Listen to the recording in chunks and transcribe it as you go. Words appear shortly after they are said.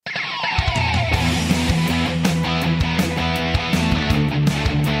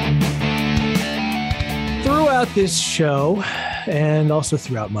this show, and also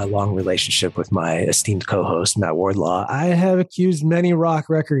throughout my long relationship with my esteemed co-host, Matt Wardlaw, I have accused many rock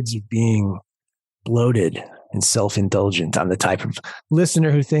records of being bloated and self-indulgent. I'm the type of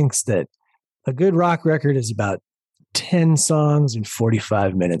listener who thinks that a good rock record is about 10 songs and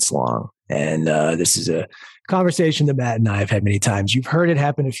 45 minutes long. And this is a conversation that Matt and I have had many times. You've heard it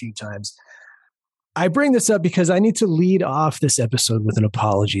happen a few times. I bring this up because I need to lead off this episode with an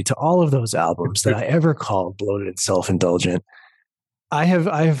apology to all of those albums that I ever called bloated and self-indulgent. I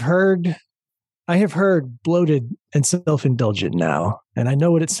have heard bloated and self-indulgent now, and I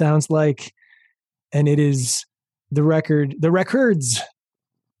know what it sounds like. And it is the records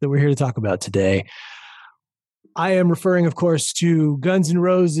that we're here to talk about today. I am referring, of course, to Guns N'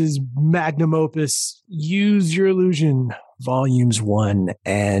 Roses' magnum opus, Use Your Illusion, Volumes 1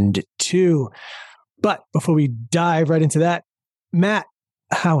 and 2. But before we dive right into that, Matt,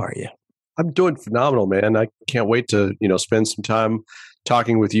 how are you? I'm doing phenomenal, man. I can't wait to, spend some time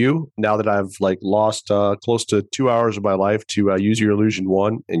talking with you now that I've lost close to 2 hours of my life to Use Your Illusion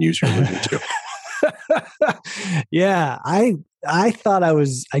 1 and Use Your Illusion 2. Yeah, I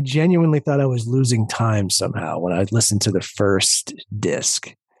genuinely thought I was losing time somehow when I listened to the first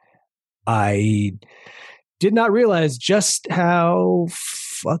disc. I did not realize just how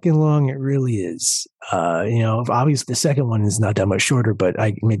fucking long it really is. Obviously the second one is not that much shorter, but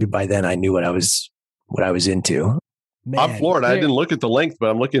maybe by then I knew what I was into. Man, I'm floored. I didn't look at the length, but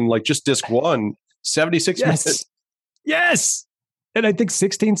I'm looking just disc 1, 76 minutes. Yes. And I think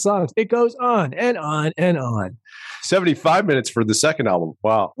 16 songs. It goes on and on and on. 75 minutes for the second album.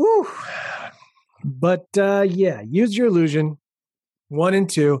 Wow. Woo. But Use Your Illusion 1 and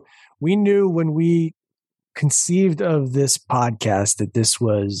 2. We knew when we conceived of this podcast that this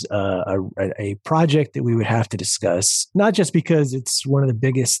was a project that we would have to discuss, not just because it's one of the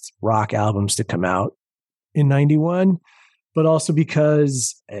biggest rock albums to come out in 91, but also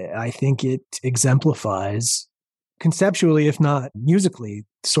because I think it exemplifies conceptually, if not musically,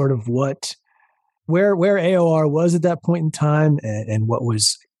 sort of where AOR was at that point in time and what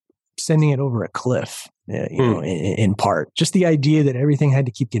was sending it over a cliff, in part. Just the idea that everything had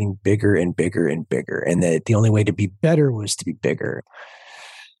to keep getting bigger and bigger and bigger, and that the only way to be better was to be bigger.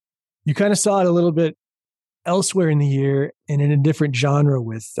 You kind of saw it a little bit elsewhere in the year and in a different genre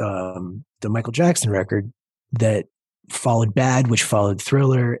with the Michael Jackson record that followed Bad, which followed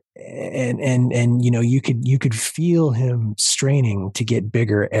Thriller, and you could feel him straining to get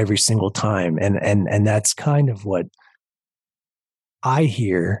bigger every single time, and that's kind of what I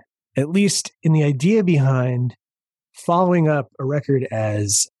hear, at least in the idea behind following up a record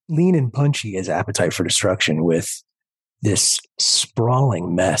as lean and punchy as Appetite for Destruction with this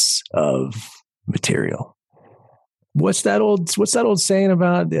sprawling mess of material. What's that old saying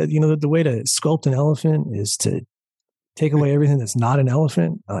about the way to sculpt an elephant is to take away everything that's not an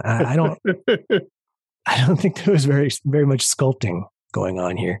elephant? I don't think there was very, very much sculpting going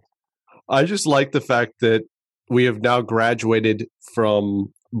on here. I just like the fact that we have now graduated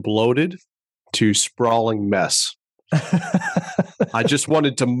from bloated to sprawling mess. I just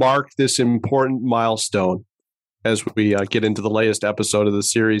wanted to mark this important milestone as we get into the latest episode of the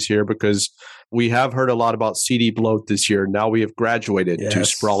series here, because we have heard a lot about CD bloat this year. Now we have graduated to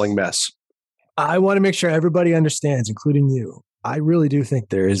sprawling mess. I want to make sure everybody understands, including you. I really do think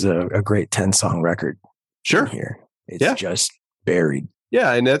there is a great 10-song record here. It's just buried.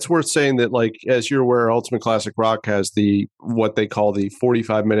 Yeah, and that's worth saying that, as you're aware, Ultimate Classic Rock has what they call the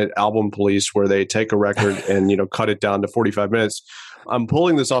 45-minute album police, where they take a record and, cut it down to 45 minutes. I'm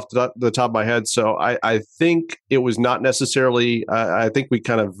pulling this off the top of my head, so I think it was not necessarily, I think we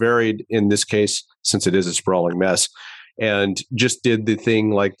kind of varied in this case, since it is a sprawling mess, and just did the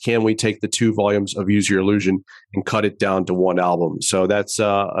thing can we take the 2 volumes of Use Your Illusion and cut it down to 1 album? So that's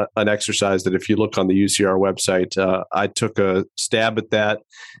an exercise that if you look on the UCR website, I took a stab at that.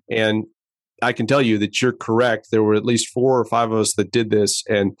 And I can tell you that you're correct. There were at least 4 or 5 of us that did this.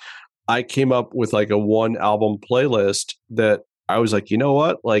 And I came up with a 1 album playlist that I was like, you know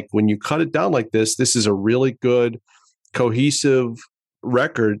what? When you cut it down like this is a really good, cohesive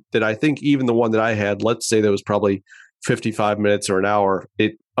record that I think even the one that I had, let's say that was probably 55 minutes or an hour,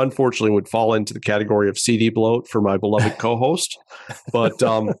 it unfortunately would fall into the category of CD bloat for my beloved co-host. But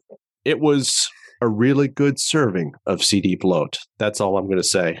it was a really good serving of CD bloat. That's all I'm going to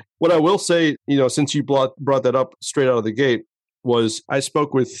say. What I will say, since you brought that up straight out of the gate, was I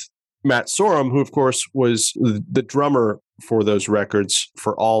spoke with Matt Sorum, who of course was the drummer for those records,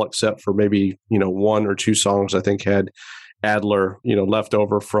 for all except for maybe 1 or 2 songs I think had Adler left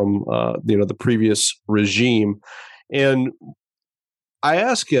over from the previous regime. And I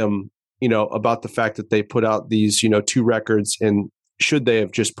asked him, about the fact that they put out these, 2 records, and should they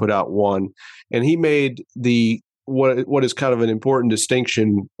have just put out one? And he made what is kind of an important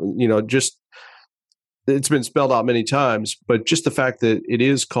distinction, just it's been spelled out many times, but just the fact that it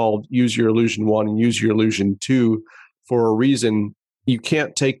is called Use Your Illusion 1 and Use Your Illusion 2 for a reason. You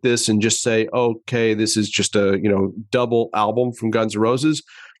can't take this and just say, okay, this is just a, double album from Guns N' Roses,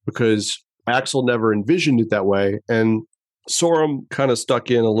 because Axl never envisioned it that way. And Sorum kind of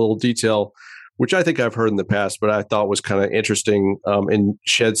stuck in a little detail, which I think I've heard in the past, but I thought was kind of interesting, and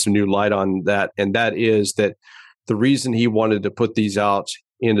shed some new light on that. And that is that the reason he wanted to put these out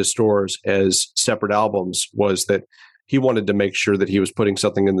into stores as separate albums was that he wanted to make sure that he was putting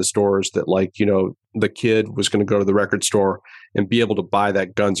something in the stores that, like, the kid was going to go to the record store and be able to buy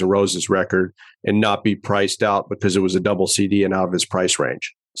that Guns N' Roses record and not be priced out because it was a double CD and out of his price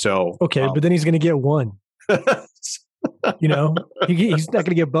range. So, okay, but then he's going to get one. He's not going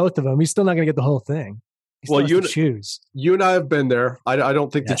to get both of them. He's still not going to get the whole thing. Well, you and I have been there. I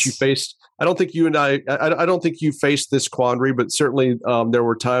don't think that you faced. I don't think you and I don't think you faced this quandary, but certainly there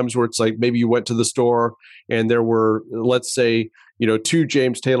were times where it's like maybe you went to the store and there were, let's say, 2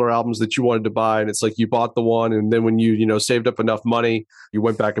 James Taylor albums that you wanted to buy, and it's like you bought the one, and then when you saved up enough money, you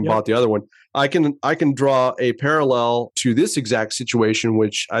went back and bought the other one. I can draw a parallel to this exact situation,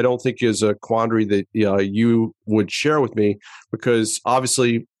 which I don't think is a quandary that you would share with me, because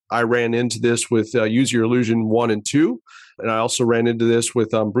obviously I ran into this with Use Your Illusion 1 and 2. And I also ran into this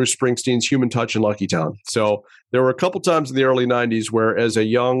with Bruce Springsteen's Human Touch and Lucky Town. So there were a couple times in the early 90s where, as a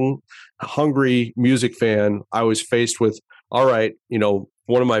young, hungry music fan, I was faced with, all right,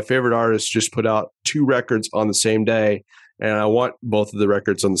 one of my favorite artists just put out 2 records on the same day, and I want both of the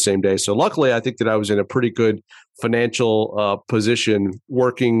records on the same day. So luckily, I think that I was in a pretty good financial position,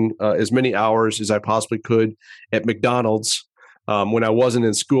 working as many hours as I possibly could at McDonald's when I wasn't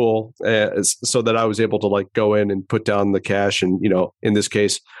in school, so that I was able to go in and put down the cash and, in this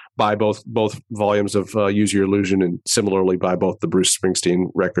case, buy both volumes of Use Your Illusion, and similarly buy both the Bruce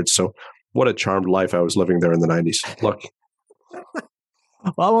Springsteen records. So what a charmed life I was living there in the 90s. Lucky.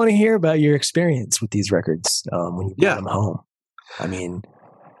 Well, I want to hear about your experience with these records when you brought them home. I mean,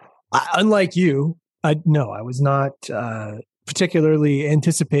 unlike you, I was not particularly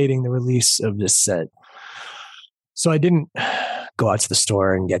anticipating the release of this set. So I didn't go out to the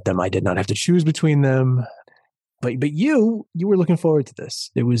store and get them. I did not have to choose between them. But you were looking forward to this.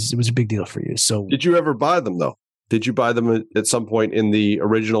 It was a big deal for you. So did you ever buy them though? Did you buy them at some point in the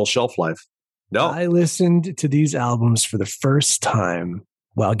original shelf life? No. I listened to these albums for the first time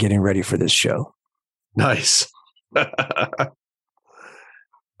while getting ready for this show. Nice. I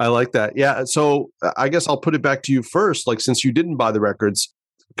like that. Yeah. So I guess I'll put it back to you first, since you didn't buy the records,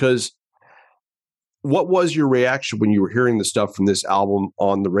 because what was your reaction when you were hearing the stuff from this album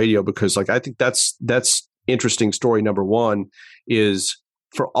on the radio? Because I think that's interesting. Story number one is,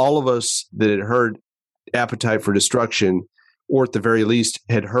 for all of us that had heard Appetite for Destruction, or at the very least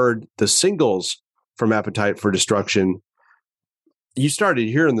had heard the singles from Appetite for Destruction, you started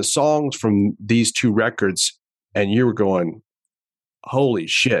hearing the songs from these 2 records and you were going, holy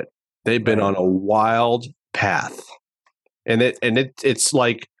shit, they've been on a wild path. And it's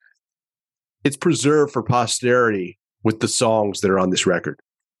like, it's preserved for posterity with the songs that are on this record.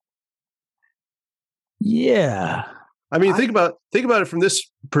 Yeah. I mean, think about it from this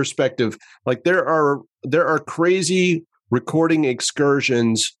perspective. There are crazy recording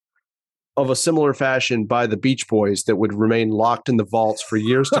excursions of a similar fashion by the Beach Boys that would remain locked in the vaults for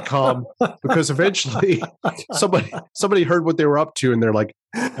years to come, because eventually somebody heard what they were up to and they're like,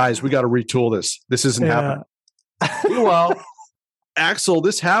 guys, we got to retool this. This isn't happening. Meanwhile, Axl,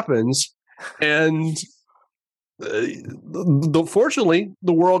 this happens. And fortunately,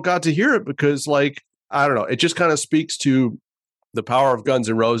 the world got to hear it because, I don't know, it just kind of speaks to the power of Guns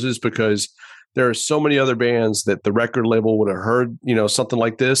N' Roses, because there are so many other bands that the record label would have heard, something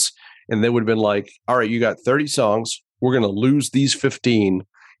like this, and they would have been like, all right, you got 30 songs. We're going to lose these 15.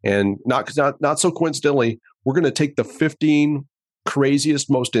 And not so coincidentally, we're going to take the 15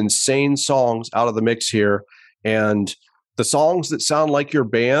 craziest, most insane songs out of the mix here. And the songs that sound like your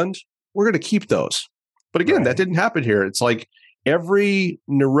band, we're going to keep those. But again, that didn't happen here. It's like every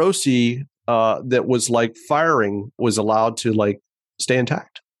neurosis that was firing was allowed to stay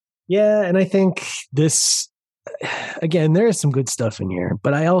intact. Yeah. And I think this, again, there is some good stuff in here,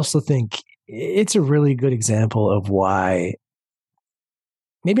 but I also think it's a really good example of why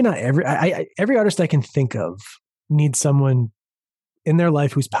maybe not every artist I can think of needs someone in their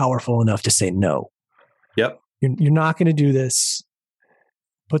life who's powerful enough to say no. Yep. You're not going to do this.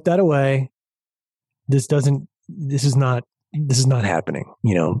 Put that away. This is not happening.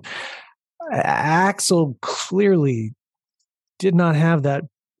 Axl clearly did not have that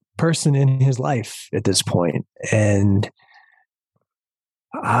person in his life at this point. And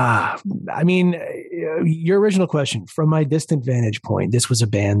I mean, your original question, from my distant vantage point, this was a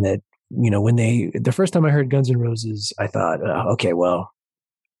band that, when the first time I heard Guns N' Roses, I thought, okay, well,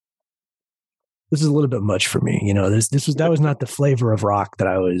 this is a little bit much for me. That was not the flavor of rock that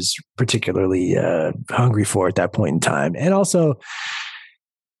I was particularly hungry for at that point in time. And also,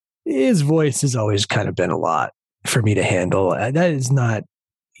 his voice has always kind of been a lot for me to handle. That is not,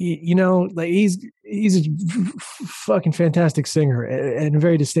 like he's a fucking fantastic singer and a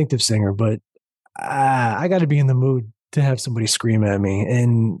very distinctive singer, but I got to be in the mood to have somebody scream at me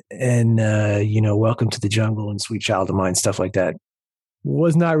and Welcome to the Jungle and Sweet Child of Mine, stuff like that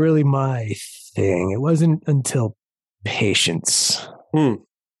was not really my thing. It wasn't until Patience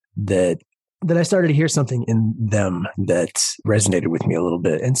that I started to hear something in them that resonated with me a little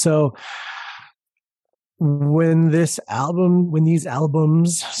bit. And so when these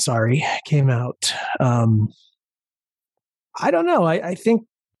albums came out, I don't know. I think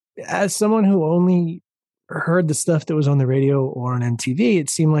as someone who only heard the stuff that was on the radio or on MTV, it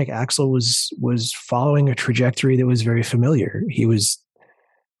seemed like Axl was following a trajectory that was very familiar. He was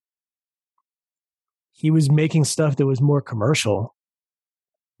making stuff that was more commercial.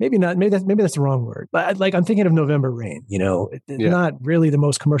 Maybe not. Maybe that's the wrong word. But like, I'm thinking of November Rain. Not really the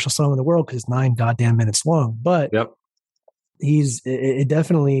most commercial song in the world because it's 9 goddamn minutes long. But it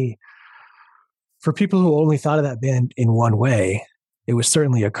definitely, for people who only thought of that band in one way, it was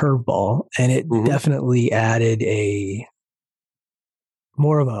certainly a curveball, and it definitely added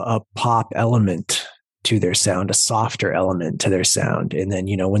more of a pop element to their sound, a softer element to their sound. And then,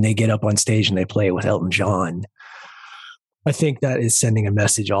 when they get up on stage and they play with Elton John, I think that is sending a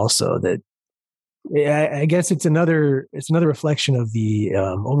message also that I guess it's another reflection of the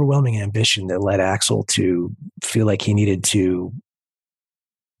overwhelming ambition that led Axl to feel like he needed to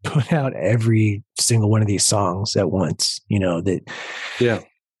put out every single one of these songs at once, that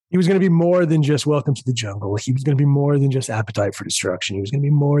he was going to be more than just Welcome to the Jungle. He was going to be more than just Appetite for Destruction. He was going to be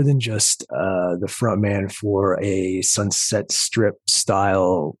more than just the front man for a Sunset Strip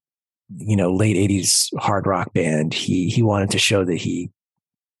style, late 80s hard rock band. He wanted to show that he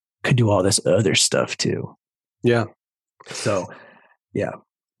could do all this other stuff too. Yeah. So, yeah.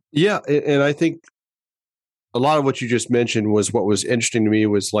 Yeah. And I think a lot of what you just mentioned was what was interesting to me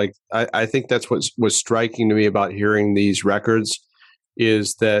was like, I think that's what was striking to me about hearing these records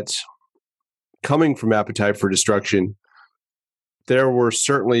is that coming from Appetite for Destruction, there were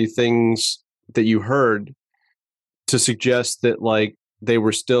certainly things that you heard to suggest that like they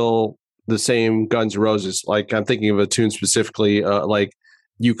were still the same Guns N' Roses. Like I'm thinking of a tune specifically, like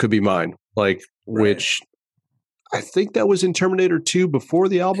You Could Be Mine, like which I think that was in Terminator 2 before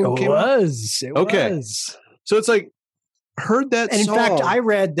the album came out. It was. So it's like, heard that and song. In fact, I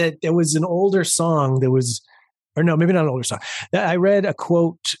read that there was an older song that was, or no, maybe not an older song. I read a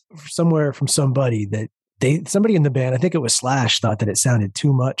quote somewhere from somebody that somebody in the band, I think it was Slash, thought that it sounded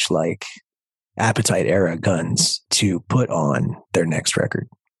too much like Appetite era Guns to put on their next record.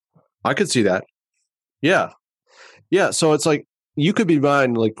 I could see that. Yeah. Yeah. So it's like, You Could Be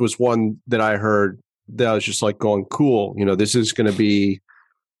Mine, like was one that I heard that I was just like going, cool. This is going to be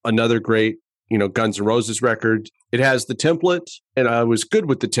another great, Guns N' Roses record. It has the template, and I was good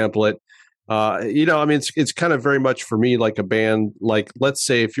with the template. I mean, it's kind of very much for me like a band. Like, let's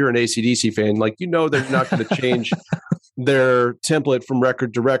say if you're an AC/DC fan, like they're not going to change their template from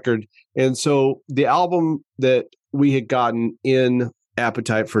record to record. And so the album that we had gotten in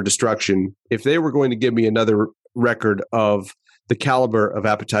Appetite for Destruction, if they were going to give me another record of the caliber of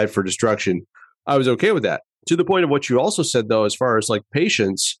Appetite for Destruction, I was okay with that. To the point of what you also said, though, as far as like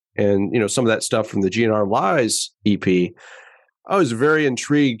Patience and, some of that stuff from the GNR Lies EP, I was very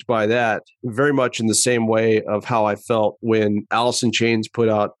intrigued by that, very much in the same way of how I felt when Alice in Chains put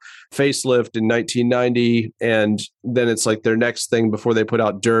out Facelift in 1990. And then it's like their next thing before they put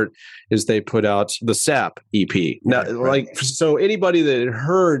out Dirt is they put out the Sap EP. Now, so anybody that had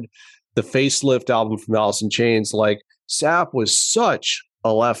heard the Facelift album from Alice in Chains, like Sap was such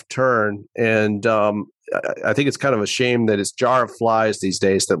a left turn. And I think it's kind of a shame that it's Jar of Flies these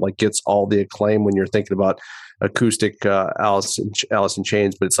days that like gets all the acclaim when you're thinking about acoustic Alice in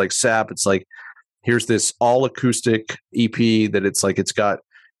Chains, but it's like Sap. It's like, here's this all acoustic EP that it's like, it's got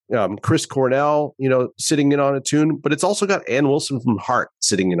Chris Cornell, sitting in on a tune, but it's also got Ann Wilson from Heart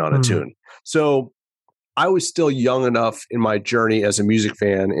sitting in on a tune. So I was still young enough in my journey as a music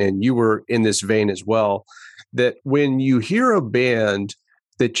fan, and you were in this vein as well, that when you hear a band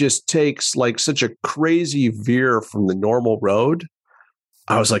that just takes like such a crazy veer from the normal road,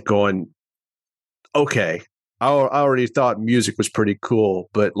 I was like going, okay, I already thought music was pretty cool,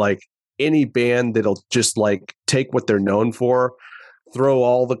 but like any band that'll just like take what they're known for, throw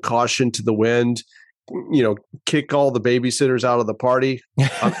all the caution to the wind, kick all the babysitters out of the party,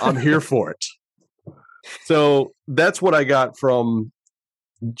 I'm here for it. So that's what I got from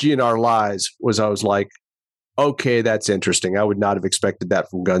GNR Lies. I was like, okay, that's interesting. I would not have expected that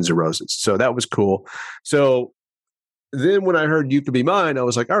from Guns N' Roses. So that was cool. So then when I heard You Could Be Mine, I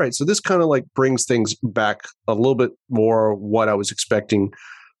was like, all right, so this kind of like brings things back a little bit more what I was expecting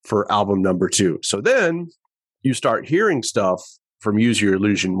for album number 2. So then you start hearing stuff from Use Your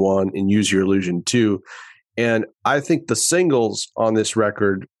Illusion 1 and Use Your Illusion 2. And I think the singles on this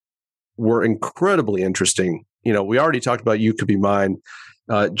record were incredibly interesting. We already talked about You Could Be Mine,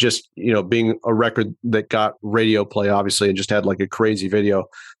 being a record that got radio play, obviously, and just had like a crazy video.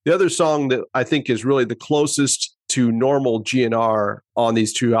 The other song that I think is really the closest to normal GNR on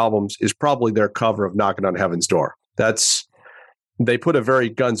these 2 albums is probably their cover of Knocking on Heaven's Door. They put a very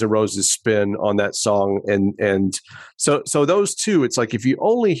Guns N' Roses spin on that song. And so those 2, it's like, if you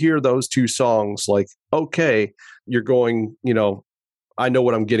only hear those 2 songs, like, okay, you're going, I know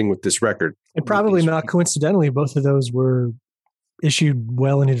what I'm getting with this record. And probably not coincidentally, both of those were issued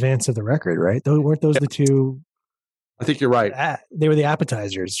well in advance of the record, right? Weren't those the 2? I think you're right. They were the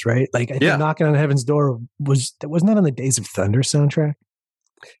appetizers, right? Like, I think Knocking on Heaven's Door wasn't that on the Days of Thunder soundtrack?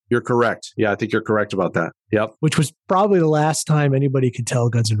 You're correct. Yeah, I think you're correct about that. Yep. Which was probably the last time anybody could tell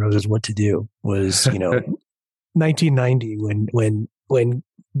Guns N' Roses what to do was, 1990 when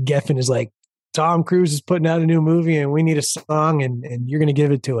Geffen is like, Tom Cruise is putting out a new movie and we need a song and you're going to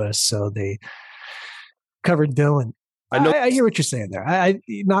give it to us. So they covered Dylan. I hear what you're saying there.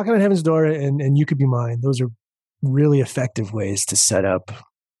 Knocking on Heaven's Door and You Could Be Mine. Those are really effective ways to set up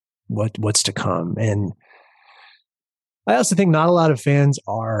what's to come. And I also think not a lot of fans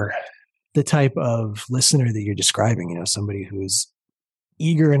are the type of listener that you're describing, somebody who's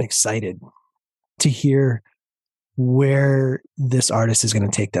eager and excited to hear where this artist is going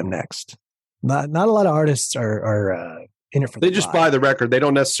to take them next. Not a lot of artists are in it for they just buy the record. They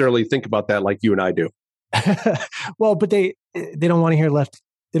don't necessarily think about that like you and I do. Well, but they don't want to hear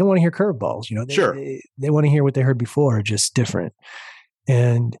they don't want to hear curveballs, Sure. They want to hear what they heard before, just different.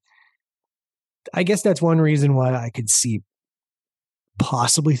 And I guess that's one reason why I could see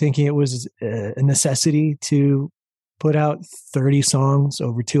possibly thinking it was a necessity to put out 30 songs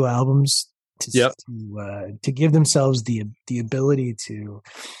over 2 albums to give themselves the ability to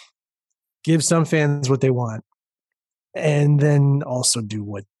give some fans what they want and then also do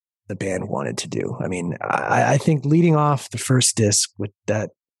what the band wanted to do. I mean, I think leading off the first disc with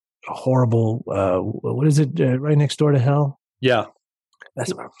that horrible, what is it? Right Next Door to Hell. Yeah.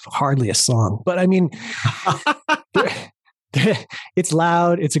 That's hardly a song, but I mean, it's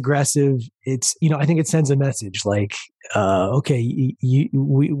loud, it's aggressive. It's, I think it sends a message like, okay,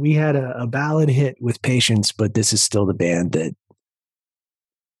 we had a ballad hit with Patience, but this is still the band that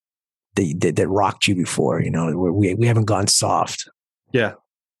rocked you before, we haven't gone soft. Yeah.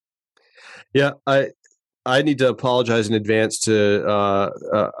 Yeah. I need to apologize in advance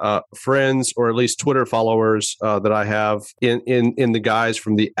to friends or at least Twitter followers that I have in the guys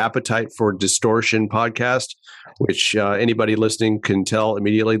from the Appetite for Distortion podcast, which anybody listening can tell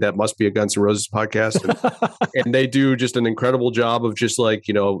immediately that must be a Guns N' Roses podcast. And they do just an incredible job of just like,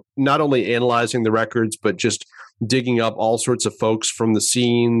 not only analyzing the records, but just digging up all sorts of folks from the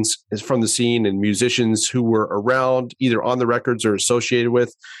scene and musicians who were around either on the records or associated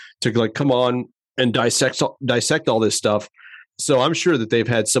with to like come on and dissect all this stuff. So I'm sure that they've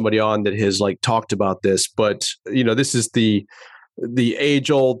had somebody on that has like talked about this, but this is the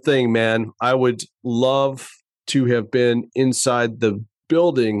age old thing, man. I would love to have been inside the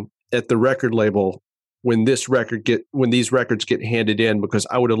building at the record label when these records get handed in, because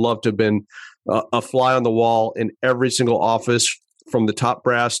I would have loved to have been a fly on the wall in every single office from the top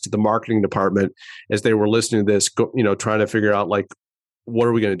brass to the marketing department as they were listening to this, trying to figure out like, what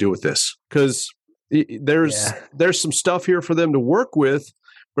are we going to do with this? Because there's some stuff here for them to work with,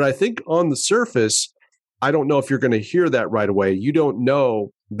 but I think on the surface, I don't know if you're going to hear that right away. You don't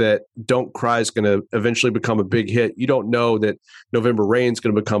know that Don't Cry is going to eventually become a big hit. You don't know that November Rain is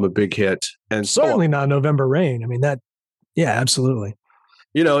going to become a big hit. And certainly not November Rain. I mean, absolutely.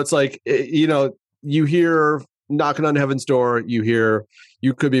 It's like, you hear Knocking on Heaven's Door, you hear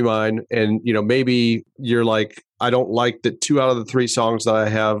You Could Be Mine, and maybe you're like, I don't like that 2 out of the 3 songs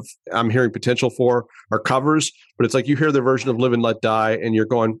that I'm hearing potential for are covers, but it's like you hear the version of Live and Let Die and you're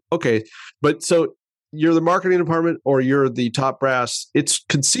going, okay, but so you're the marketing department or you're the top brass. It's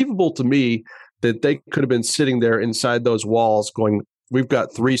conceivable to me that they could have been sitting there inside those walls going, we've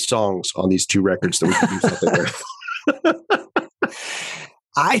got 3 songs on these 2 records that we can do something with.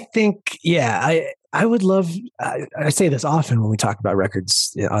 I think, I would love, I say this often when we talk about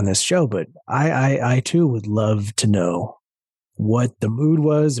records on this show, but I too would love to know what the mood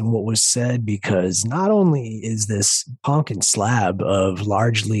was and what was said, because not only is this punk and slab of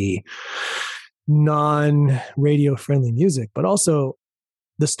largely non-radio friendly music, but also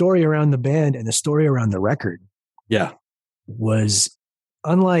the story around the band and the story around the record was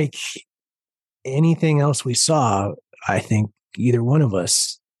unlike anything else we saw, I think, either one of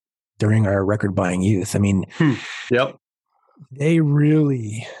us during our record buying youth. I mean, they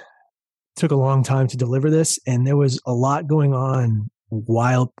really took a long time to deliver this, and there was a lot going on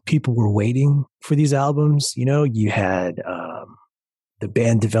while people were waiting for these albums. You know, you had the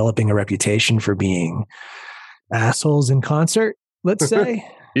band developing a reputation for being assholes in concert, let's say.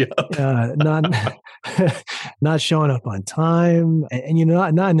 Not showing up on time, and you know,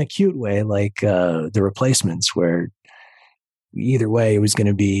 not in a cute way like the Replacements, where either way it was going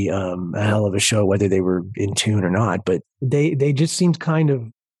to be a hell of a show whether they were in tune or not. But they just seemed kind of,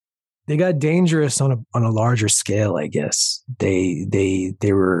 they got dangerous on a larger scale, I guess. They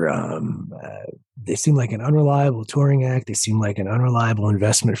were they seemed like an unreliable touring act. They seemed like an unreliable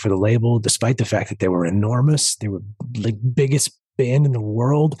investment for the label, despite the fact that they were enormous. They were like biggest band in the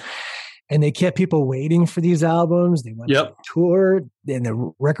world, and they kept people waiting for these albums. They went on tour, and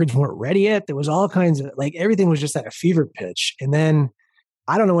the records weren't ready yet. There was all kinds of, like, everything was just at a fever pitch. And then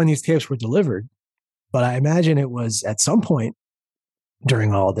I don't know when these tapes were delivered, but I imagine it was at some point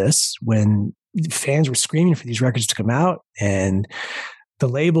during all this when fans were screaming for these records to come out, and the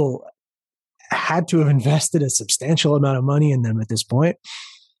label had to have invested a substantial amount of money in them at this point.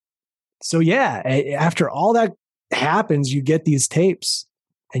 So after all that happens, you get these tapes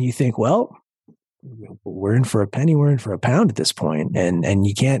and you think, well, we're in for a penny, we're in for a pound at this point. And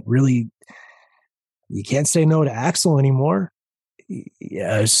you can't say no to Axl anymore.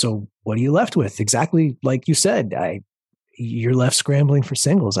 Yeah. So what are you left with? Exactly like you said, you're left scrambling for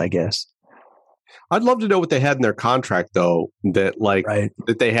singles, I guess. I'd love to know what they had in their contract, though, that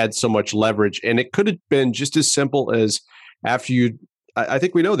that they had so much leverage. And it could have been just as simple as, after you, I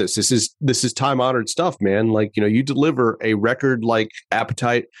think we know this. This is time-honored stuff, man. Like, you know, you deliver a record like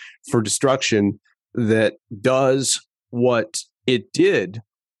Appetite for Destruction that does what it did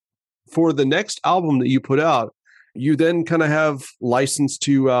for the next album that you put out. You then kind of have license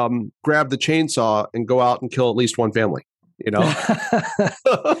to grab the chainsaw and go out and kill at least one family. You know,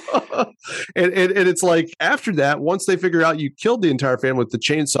 and it's like, after that, once they figure out you killed the entire family with the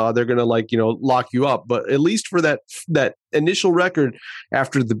chainsaw, they're going to, like, you know, lock you up. But at least for that initial record,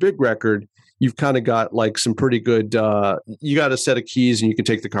 after the big record, you've kind of got like some pretty good, you got a set of keys and you can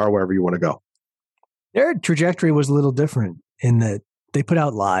take the car wherever you want to go. Their trajectory was a little different in that they put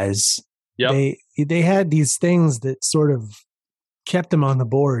out Lies. Yep. They had these things that sort of kept them on the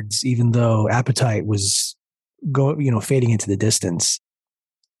boards, even though Appetite was fading into the distance.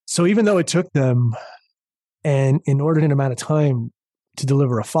 So even though it took them an inordinate amount of time to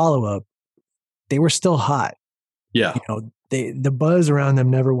deliver a follow-up, they were still hot. Yeah. You know, the buzz around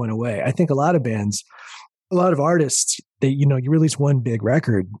them never went away. I think a lot of bands, a lot of artists, you release one big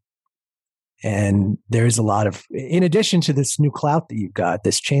record and there's a lot of, in addition to this new clout that you've got,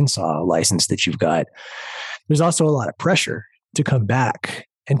 this chainsaw license that you've got, there's also a lot of pressure to come back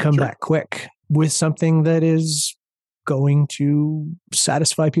and come back quick with something that is going to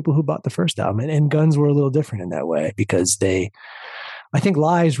satisfy people who bought the first album. And Guns were a little different in that way, because I think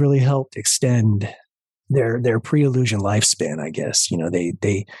Lies really helped extend their pre-Illusion lifespan, I guess. You know,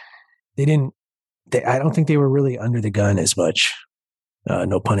 I don't think they were really under the gun as much,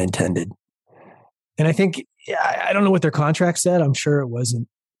 no pun intended. And I think, I don't know what their contract said. I'm sure it wasn't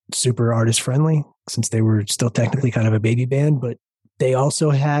super artist friendly, since they were still technically kind of a baby band, but they also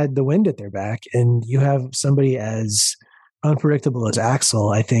had the wind at their back. And you have somebody as unpredictable as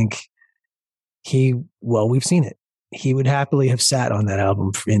Axl. I think we've seen it. He would happily have sat on that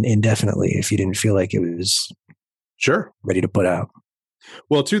album indefinitely if he didn't feel like it was ready to put out.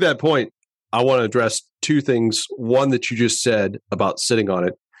 Well, to that point, I want to address two things. One, that you just said about sitting on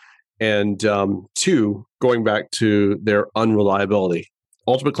it. And two, going back to their unreliability.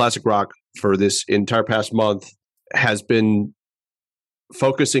 Ultimate Classic Rock for this entire past month has been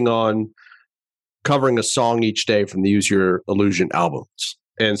focusing on covering a song each day from the Use Your Illusion albums.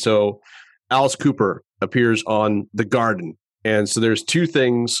 And so Alice Cooper appears on The Garden. And so there's two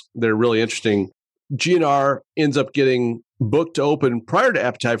things that are really interesting. GNR ends up getting booked to open prior to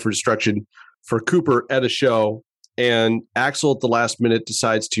Appetite for Destruction for Cooper at a show. And Axl at the last minute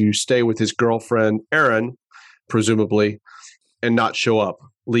decides to stay with his girlfriend, Erin, presumably. and not show up,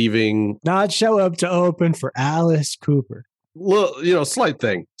 leaving. Not show up to open for Alice Cooper. Slight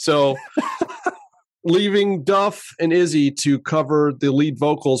thing. So leaving Duff and Izzy to cover the lead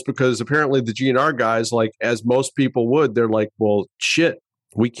vocals because apparently the GNR guys, like as most people would, they're like, well, shit,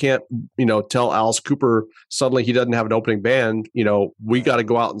 we can't, tell Alice Cooper suddenly he doesn't have an opening band. We got to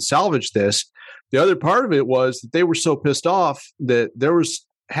go out and salvage this. The other part of it was that they were so pissed off that there was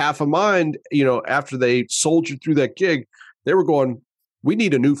half a mind, after they soldiered through that gig, they were going, we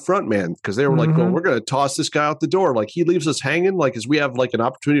need a new front man, because they were like, well, we're going to toss this guy out the door. Like he leaves us hanging, like as we have like an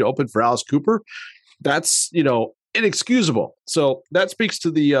opportunity to open for Alice Cooper. That's, inexcusable. So that speaks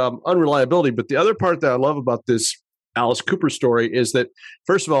to the unreliability. But the other part that I love about this Alice Cooper story is that,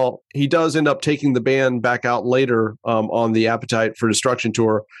 first of all, he does end up taking the band back out later on the Appetite for Destruction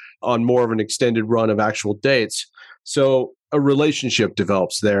tour on more of an extended run of actual dates. So a relationship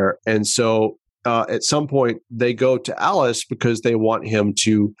develops there. And so at some point they go to Alice because they want him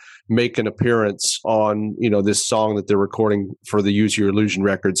to make an appearance on, this song that they're recording for the Use Your Illusion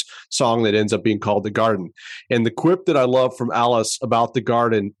Records, song that ends up being called The Garden. And the quip that I love from Alice about The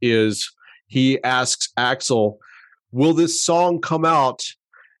Garden is he asks Axl, will this song come out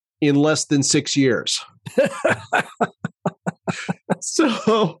in less than 6 years?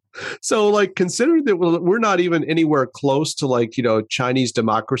 So like, considering that we're not even anywhere close to like, Chinese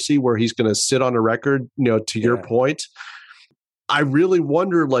democracy where he's going to sit on a record, to your point, I really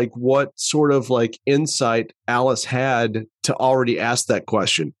wonder like what sort of like insight Alice had to already ask that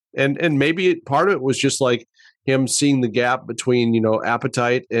question. And maybe part of it was just like him seeing the gap between,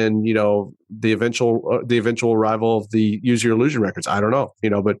 Appetite and, the eventual arrival of the Use Your Illusion records. I don't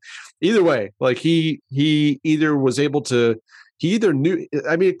know, but either way, like he either was able to, he either knew,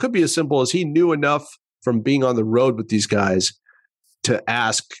 I mean, it could be as simple as he knew enough from being on the road with these guys to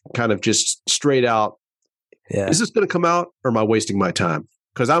ask kind of just straight out, is this going to come out or am I wasting my time?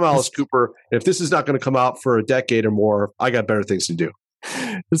 Because I'm Alice Cooper. If this is not going to come out for a decade or more, I got better things to do.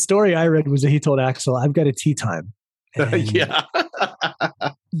 The story I read was that he told Axl, I've got a tea time. Yeah.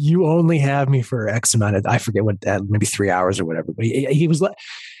 You only have me for X amount of, I forget what that, maybe 3 hours or whatever. But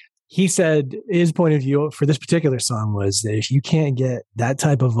he said his point of view for this particular song was that if you can't get that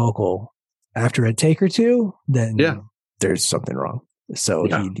type of vocal after a take or two, then there's something wrong. So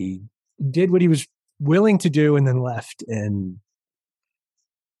he did what he was willing to do and then left. And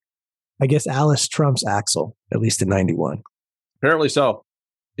I guess Alice trumps Axl, at least in 91. Apparently so.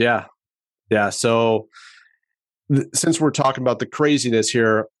 Yeah. Yeah. So since we're talking about the craziness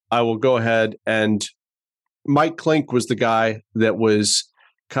here, I will go ahead and Mike Klink was the guy that was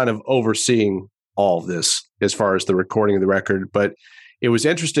kind of overseeing all of this as far as the recording of the record. But it was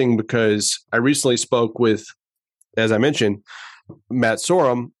interesting because I recently spoke with, as I mentioned, Matt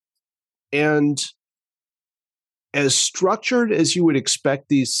Sorum, and as structured as you would expect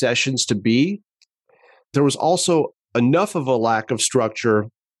these sessions to be, there was also enough of a lack of structure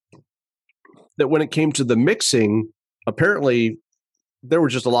that when it came to the mixing, apparently there were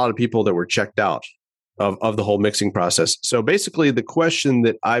just a lot of people that were checked out of the whole mixing process. So basically the question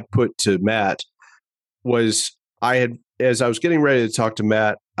that I put to Matt was, as I was getting ready to talk to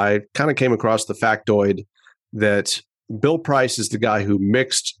Matt, I kind of came across the factoid that Bill Price is the guy who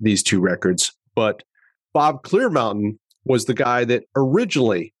mixed these two records, but Bob Clearmountain was the guy that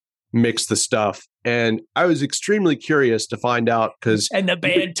originally mixed the stuff. And I was extremely curious to find out because the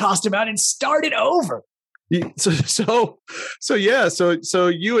band tossed him out and started over. So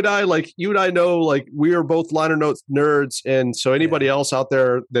you and I know, like, we are both liner notes nerds. And so anybody else out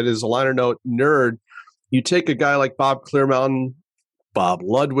there that is a liner note nerd, you take a guy like Bob Clearmountain, Bob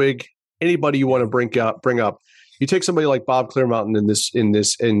Ludwig, anybody you want to bring up, you take somebody like Bob Clearmountain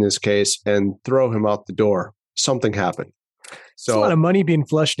in this case and throw him out the door. Something happened. So it's a lot of money being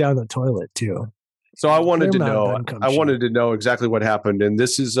flushed down the toilet too. So I wanted to know exactly what happened. And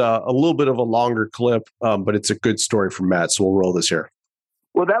this is a little bit of a longer clip, but it's a good story from Matt. So we'll roll this here.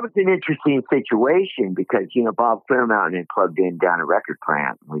 Well, that was an interesting situation because, Bob Clearmountain had plugged in down a record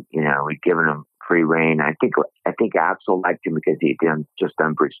plant. We'd given him free reign. I think Axl liked him because he had just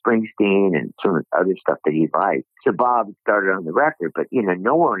done Bruce Springsteen and some of the other stuff that he liked. So Bob started on the record, but,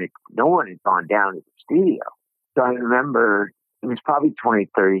 no one had gone down to the studio. So I remember it was probably 20,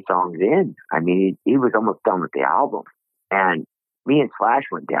 30 songs in. I mean, he was almost done with the album. And me and Slash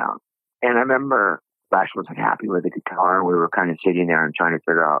went down. And I remember Slash wasn't happy with the guitar. We were kind of sitting there and trying to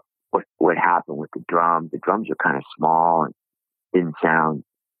figure out what happened with the drums. The drums are kind of small and didn't sound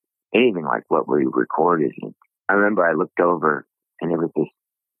anything like what we recorded. And I remember I looked over and there was this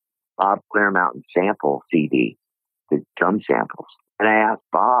Bob Clearmountain sample CD, the drum samples. And I asked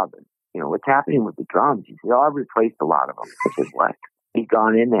Bob, what's happening with the drums? He said, I've replaced a lot of them. I said, what? He'd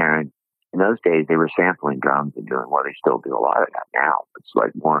gone in there, and in those days they were sampling drums and doing, well, they still do a lot of that now. It's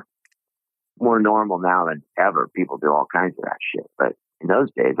like more normal now than ever. People do all kinds of that shit. But in those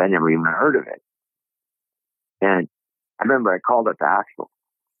days, I never even heard of it. And I remember I called up Axl.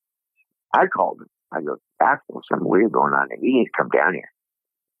 I called him. I go, Axl, something weird going on there. You need to come down here.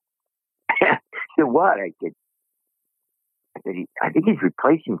 He said, what? I said, I think he's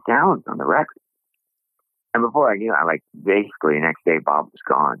replacing sounds on the record. And before I knew it, basically the next day, Bob was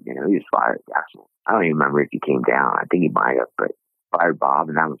gone. He was fired. Axl. I don't even remember if he came down. I think he might have, but fired Bob,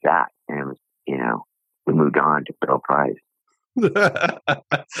 and that was that. And it was, we moved on to Bill Price.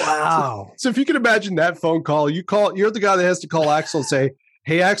 Wow. So if you can imagine that phone call, you're the guy that has to call Axl and say,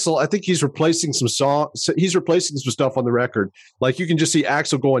 hey, Axl, I think he's replacing some songs. He's replacing some stuff on the record. Like, you can just see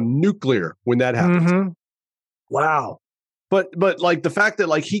Axl going nuclear when that happens. Mm-hmm. Wow. But like the fact that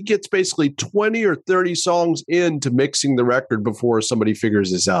like he gets basically 20 or 30 songs into mixing the record before somebody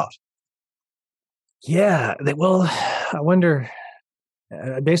figures this out. Yeah. Well, I wonder,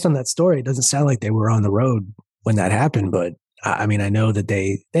 based on that story, it doesn't sound like they were on the road when that happened, but I mean, I know that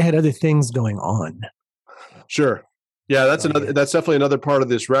they had other things going on. Sure. Yeah, that's definitely another part of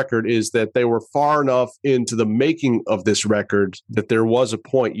this record, is that they were far enough into the making of this record that there was a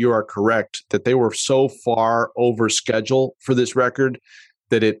point, you are correct, that they were so far over schedule for this record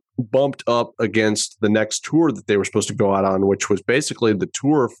that it bumped up against the next tour that they were supposed to go out on, which was basically the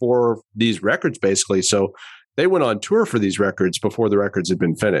tour for these records, basically. So they went on tour for these records before the records had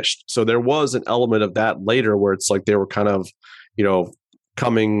been finished. So there was an element of that later where it's like they were kind of,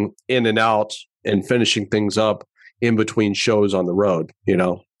 coming in and out and finishing things up in between shows on the road,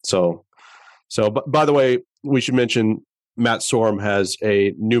 So but by the way, we should mention Matt Sorum has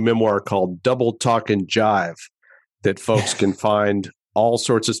a new memoir called Double Talkin' Jive that folks can find all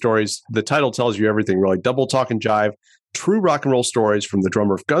sorts of stories. The title tells you everything, really. Double Talkin' Jive, true rock and roll stories from the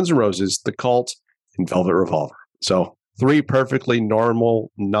drummer of Guns N' Roses, The Cult, and Velvet Revolver. So 3 perfectly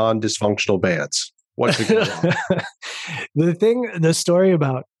normal, non-dysfunctional bands. What could go wrong? The story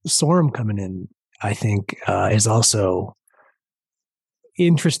about Sorum coming in, I think, is also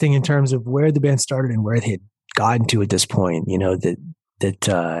interesting in terms of where the band started and where they had gotten to at this point. That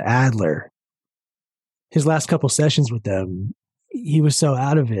Adler, his last couple sessions with them, he was so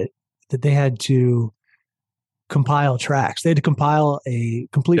out of it that they had to compile tracks. They had to compile a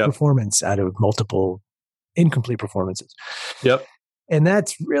complete performance out of multiple incomplete performances. Yep. And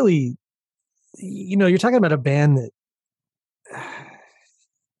that's really, you're talking about a band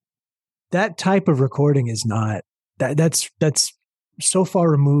that type of recording is not that's so far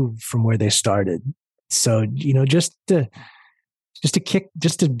removed from where they started. So, just to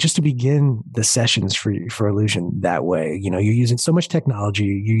begin the sessions for Illusion that way, you're using so much technology,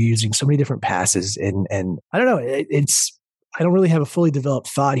 you're using so many different passes, and I don't know, I don't really have a fully developed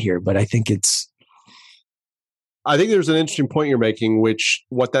thought here, but I think there's an interesting point you're making, which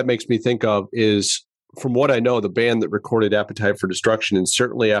what that makes me think of is, from what I know, the band that recorded Appetite for Destruction, and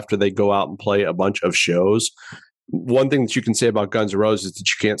certainly after they go out and play a bunch of shows, one thing that you can say about Guns N' Roses that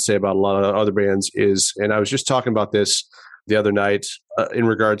you can't say about a lot of other bands is, and I was just talking about this the other night in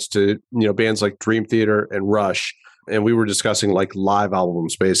regards to, bands like Dream Theater and Rush, and we were discussing like live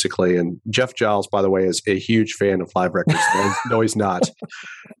albums basically. And Jeff Giles, by the way, is a huge fan of live records. No, he's not.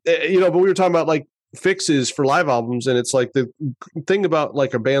 But we were talking about like fixes for live albums, and it's like the thing about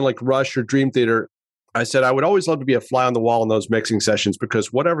like a band like Rush or Dream Theater. I said I would always love to be a fly on the wall in those mixing sessions,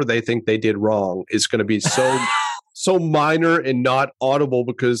 because whatever they think they did wrong is going to be so minor and not audible,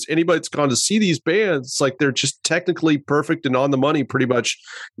 because anybody that's gone to see these bands, it's like they're just technically perfect and on the money pretty much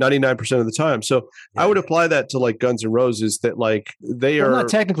 99% of the time. So I would apply that to like Guns N' Roses, that like they are not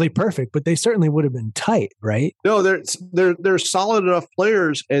technically perfect, but they certainly would have been tight, right? No, they're solid enough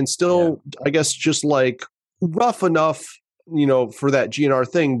players, and still, I guess, just like rough enough, for that GNR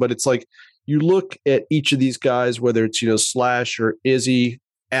thing. But it's like, you look at each of these guys, whether it's, Slash or Izzy,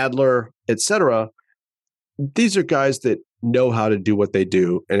 Adler, etc. These are guys that know how to do what they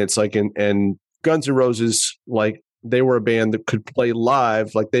do. And it's like, and Guns N' Roses, like, they were a band that could play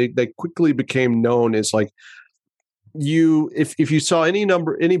live. Like they quickly became known as like, if you saw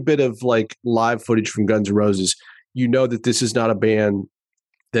any bit of like live footage from Guns N' Roses, that this is not a band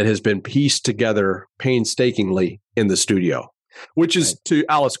that has been pieced together painstakingly in the studio. Which is, to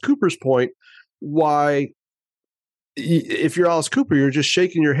Alice Cooper's point, why, if you're Alice Cooper, you're just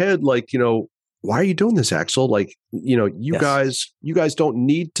shaking your head like, why are you doing this, Axl? Like, you guys don't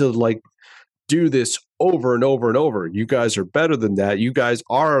need to like do this over and over and over. You guys are better than that. You guys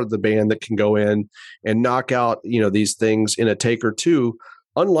are the band that can go in and knock out, these things in a take or two.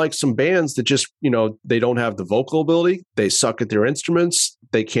 unlike some bands that just, they don't have the vocal ability, they suck at their instruments,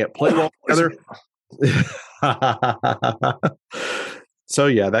 they can't play well together. So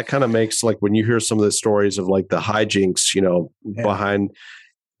yeah, that kind of makes, like, when you hear some of the stories of like the hijinks, behind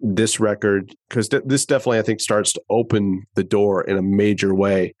this record, because this definitely, I think, starts to open the door in a major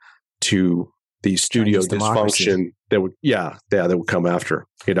way to the studio dysfunction that would come after,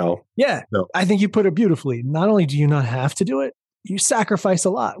 Yeah. So, I think you put it beautifully. Not only do you not have to do it, you sacrifice a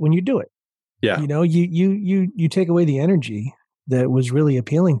lot when you do it. Yeah. You take away the energy that was really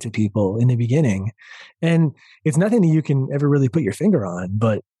appealing to people in the beginning. And it's nothing that you can ever really put your finger on,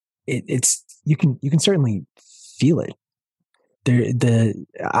 but you can certainly feel it.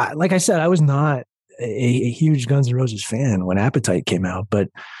 Like I said, I was not a huge Guns N' Roses fan when Appetite came out, but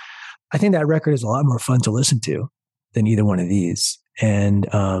I think that record is a lot more fun to listen to than either one of these. And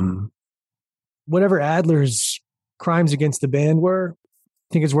whatever Adler's crimes against the band were,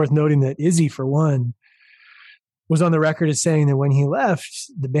 I think it's worth noting that Izzy, for one, was on the record as saying that when he left,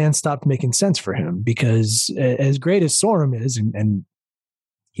 the band stopped making sense for him, because as great as Sorum is, and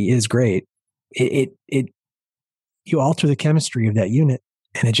he is great, you alter the chemistry of that unit,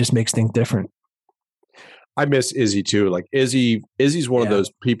 and it just makes things different. I miss Izzy too. Like Izzy's one of those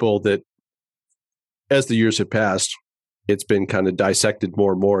people that, as the years have passed, it's been kind of dissected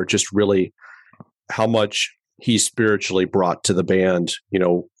more and more, just really how much he spiritually brought to the band,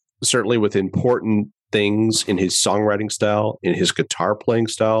 certainly with important things in his songwriting style, in his guitar playing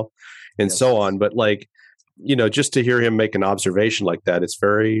style, and so on. But just to hear him make an observation like that, it's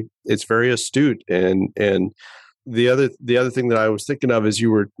very astute. And the other thing that I was thinking of as you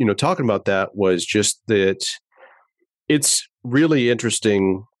were, talking about that, was just that it's really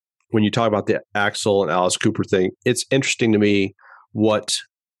interesting when you talk about the Axl and Alice Cooper thing. It's interesting to me what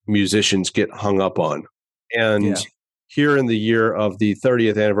musicians get hung up on. And here in the year of the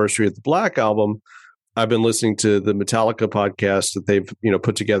 30th anniversary of the Black Album, I've been listening to the Metallica podcast that they've,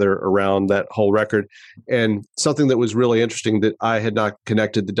 put together around that whole record. And something that was really interesting that I had not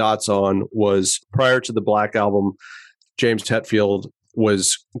connected the dots on was, prior to the Black Album, James Hetfield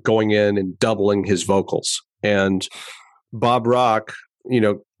was going in and doubling his vocals. And Bob Rock,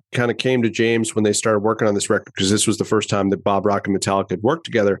 kind of came to James when they started working on this record, because this was the first time that Bob Rock and Metallica had worked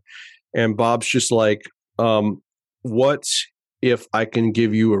together. And Bob's just like, what if I can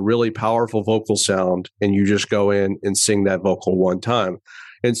give you a really powerful vocal sound and you just go in and sing that vocal one time?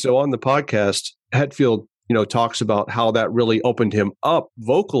 And so on the podcast, Hetfield, talks about how that really opened him up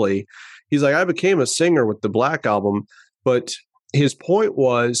vocally. He's like, I became a singer with the Black Album, but his point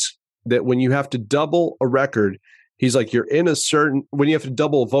was that when you have to double a record, he's like, when you have to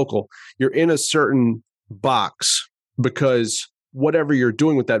double a vocal, you're in a certain box, because whatever you're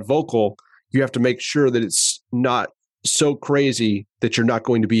doing with that vocal, you have to make sure that it's not so crazy that you're not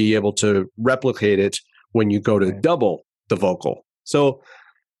going to be able to replicate it when you go to double the vocal. So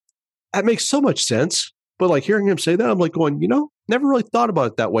that makes so much sense. But like hearing him say that, I'm like going, never really thought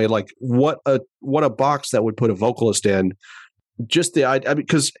about it that way. Like what a box that would put a vocalist in. Just the idea,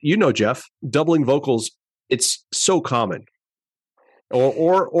 because Jeff, doubling vocals, it's so common.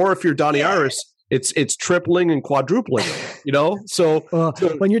 Or if you're Donnie Iris, it's tripling and quadrupling, So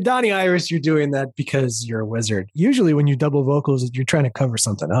when you're Donnie Iris, you're doing that because you're a wizard. Usually, when you double vocals, you're trying to cover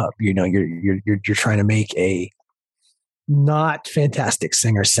something up. You're trying to make a not fantastic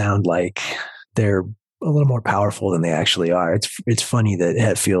singer sound like they're a little more powerful than they actually are. It's funny that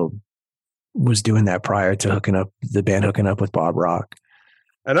Hetfield was doing that prior to the band hooking up with Bob Rock.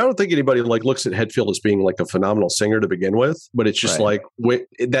 And I don't think anybody looks at Hetfield as being like a phenomenal singer to begin with, but it's just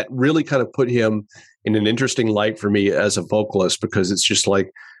that really kind of put him in an interesting light for me as a vocalist, because it's just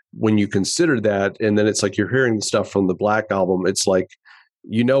like, when you consider that, and then it's like you're hearing the stuff from the Black Album, it's like,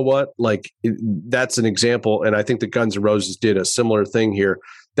 you know what? Like that's an example. And I think the Guns N' Roses did a similar thing here.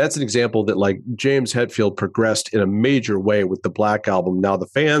 That's an example that like James Hetfield progressed in a major way with the Black Album. Now the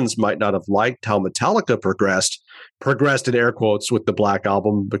fans might not have liked how Metallica progressed in air quotes with the Black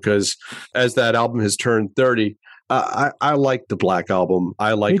Album, because as that album has turned 30, I like the Black Album.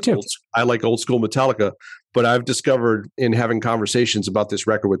 I like old school Metallica, but I've discovered in having conversations about this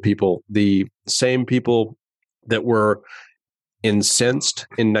record with people, the same people that were incensed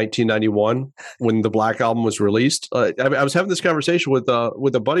in 1991 when the Black Album was released. I was having this conversation with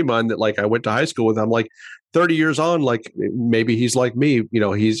a buddy of mine that like I went to high school with. I'm like, 30 years on, like maybe he's like me,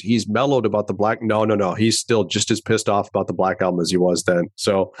 he's mellowed about the Black. No. He's still just as pissed off about the Black Album as he was then.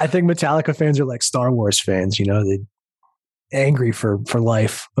 So I think Metallica fans are like Star Wars fans, they're angry for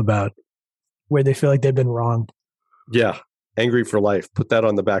life about where they feel like they've been wronged. Yeah. Angry for life. Put that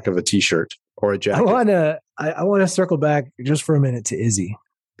on the back of a t-shirt or a jacket. I want to circle back just for a minute to Izzy.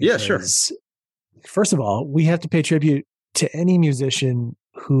 Yeah, sure. First of all, we have to pay tribute to any musician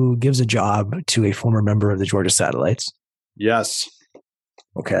who gives a job to a former member of the Georgia Satellites. Yes.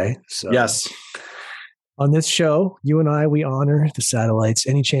 Okay. So yes. On this show, you and I, we honor the Satellites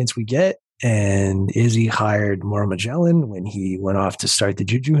any chance we get. And Izzy hired Mauro Magellan when he went off to start the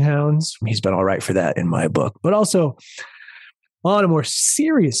Juju Hounds. He's been all right for that in my book. But also, on a more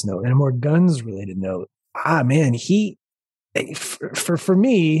serious note and a more guns related note, man, he, for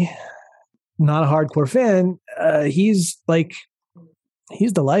me, not a hardcore fan, he's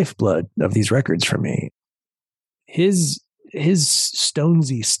the lifeblood of these records for me. His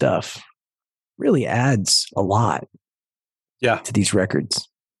Stonesy stuff really adds a lot to these records.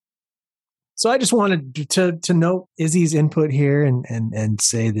 So I just wanted to note Izzy's input here and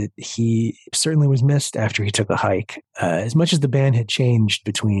say that he certainly was missed after he took a hike. As much as the band had changed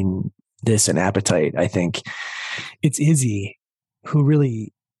between this and Appetite, I think it's Izzy who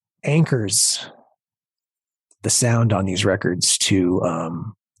really anchors the sound on these records to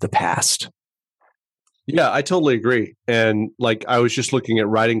the past. Yeah, I totally agree. And like, I was just looking at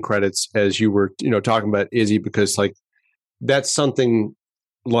writing credits as you were, talking about Izzy, because like, that's something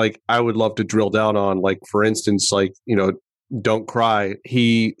like I would love to drill down on. Like, for instance, like, Don't Cry,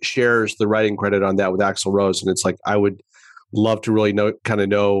 he shares the writing credit on that with Axl Rose. And it's like, I would love to really know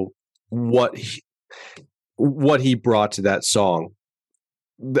what he brought to that song.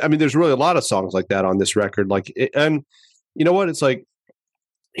 I mean, there's really a lot of songs like that on this record. Like, and you know what? It's like,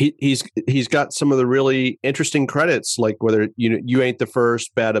 he's got some of the really interesting credits, like whether You Ain't the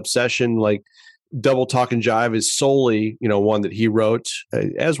First, Bad Obsession, like Double Talk and Jive is solely one that he wrote,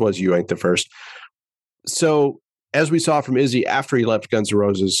 as was You Ain't the First. So as we saw from Izzy after he left Guns N'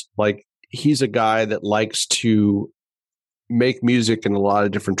 Roses, like he's a guy that likes to make music in a lot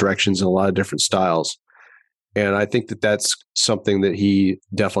of different directions and a lot of different styles. And I think that that's something that he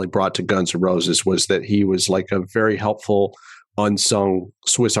definitely brought to Guns N' Roses, was that he was like a very helpful unsung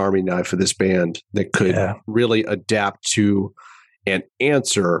Swiss Army knife for this band that could really adapt to and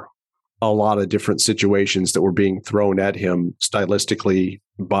answer a lot of different situations that were being thrown at him stylistically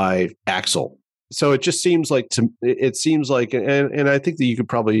by Axl. So it just seems like and I think that you could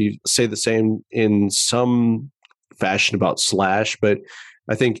probably say the same in some fashion about Slash, but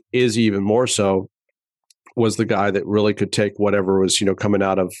I think Izzy even more so was the guy that really could take whatever was, coming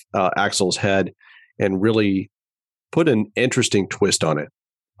out of Axl's head and really put an interesting twist on it.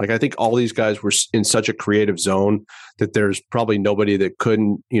 Like, I think all these guys were in such a creative zone that there's probably nobody that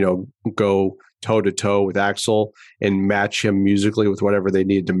couldn't, go toe to toe with Axl and match him musically with whatever they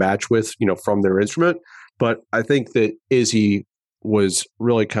needed to match with, from their instrument. But I think that Izzy was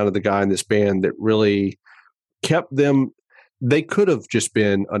really kind of the guy in this band that really kept them. They could have just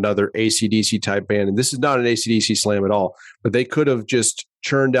been another AC/DC type band. And this is not an AC/DC slam at all, but they could have just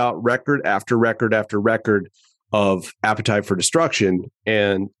churned out record after record after record of Appetite for Destruction.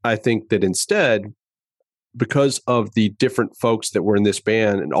 And I think that instead, because of the different folks that were in this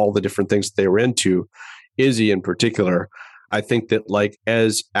band and all the different things that they were into, Izzy in particular, I think that like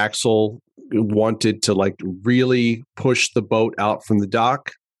as Axl wanted to like really push the boat out from the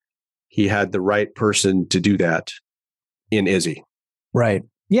dock, he had the right person to do that in Izzy. Right.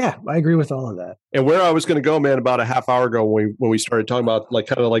 Yeah, I agree with all of that. And where I was going to go, man, about a half hour ago when we started talking about like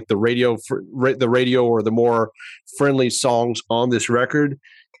kind of like the radio or the more friendly songs on this record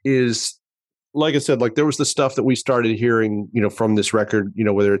is, like I said, like there was the stuff that we started hearing, from this record,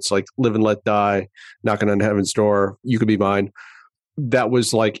 whether it's like Live and Let Die, Knocking on Heaven's Door, You Could Be Mine. That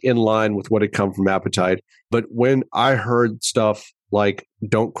was like in line with what had come from Appetite. But when I heard stuff like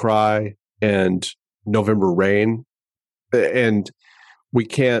Don't Cry and November Rain, and we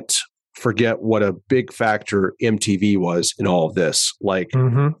can't forget what a big factor MTV was in all of this. Like,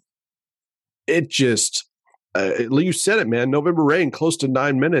 it just, you said it, man. November Rain, close to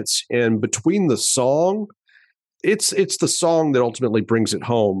 9 minutes, and between the song, it's the song that ultimately brings it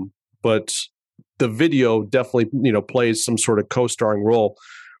home. But the video definitely, plays some sort of co-starring role.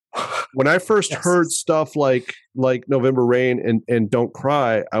 When I first heard stuff like November Rain and Don't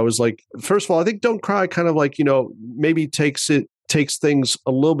Cry, I was like, first of all, I think Don't Cry kind of like, maybe takes things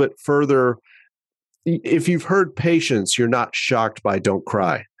a little bit further. If you've heard Patience, you're not shocked by Don't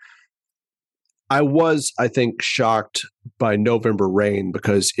Cry. I was, I think, shocked by November Rain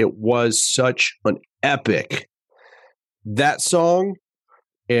because it was such an epic. That song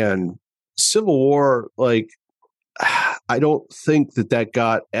and Civil War, like, I don't think that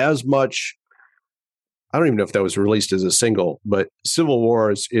got as much. I don't even know if that was released as a single, but Civil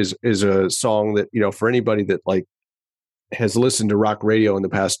War is a song that, for anybody that like has listened to rock radio in the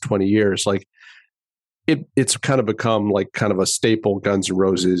past 20 years, like it's kind of become like kind of a staple Guns N'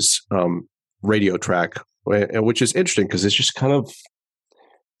 Roses radio track, which is interesting because it's just kind of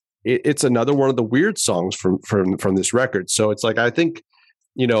it's another one of the weird songs from this record. So it's like, I think,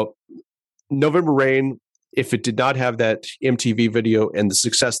 November Rain, if it did not have that MTV video and the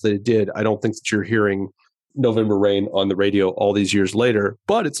success that it did, I don't think that you're hearing November Rain on the radio all these years later.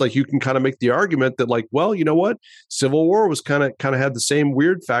 But it's like, you can kind of make the argument that like, well, you know what, Civil War was kind of had the same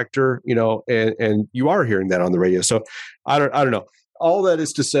weird factor, and you are hearing that on the radio. So I don't know. All that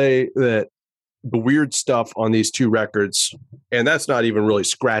is to say that the weird stuff on these two records, and that's not even really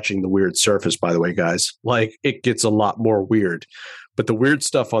scratching the weird surface, by the way, guys, like it gets a lot more weird. But the weird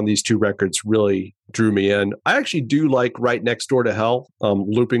stuff on these two records really drew me in. I actually do like Right Next Door to Hell,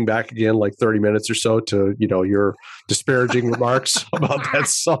 looping back again like 30 minutes or so to, your disparaging remarks about that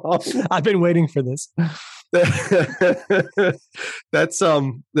song. I've been waiting for this. That's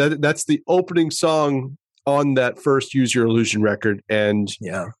the opening song on that first Use Your Illusion record. And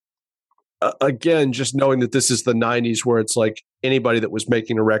again, just knowing that this is the 90s, where it's like anybody that was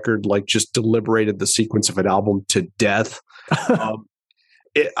making a record like just deliberated the sequence of an album to death.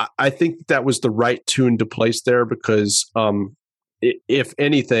 I think that was the right tune to place there because if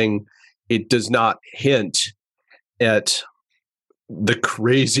anything, it does not hint at the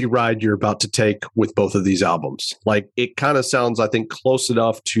crazy ride you're about to take with both of these albums. Like, it kind of sounds, I think, close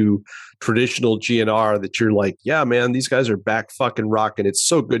enough to traditional GNR that you're like, yeah, man, these guys are back fucking rocking. It's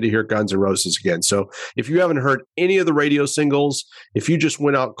so good to hear Guns N' Roses again. So if you haven't heard any of the radio singles, if you just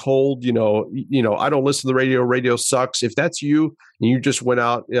went out cold, I don't listen to the radio, radio sucks. If that's you and you just went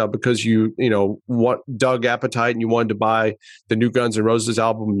out because you dug Appetite and you wanted to buy the new Guns N' Roses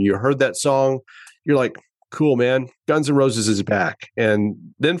album and you heard that song, you're like, cool, man, Guns N' Roses is back. And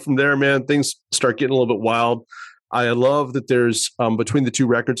then from there, man, things start getting a little bit wild. I love that there's between the two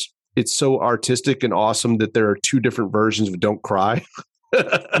records, it's so artistic and awesome that there are two different versions of Don't Cry.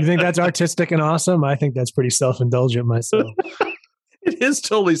 You think that's artistic and awesome? I think that's pretty self-indulgent myself. It is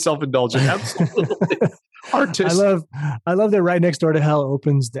totally self-indulgent. Absolutely. Artistic. I love that Right Next Door to Hell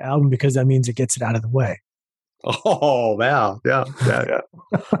opens the album because that means it gets it out of the way. Oh, wow. Yeah.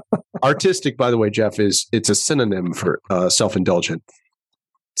 Artistic, by the way, Jeff, it's a synonym for self-indulgent.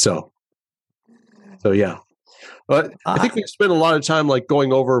 So yeah. But I think we spent a lot of time like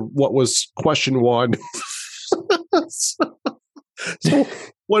going over what was question one. So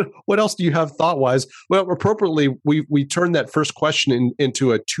what else do you have thought wise? Well, appropriately, we turned that first question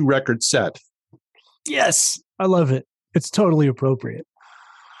into a 2-record set. Yes, I love it. It's totally appropriate.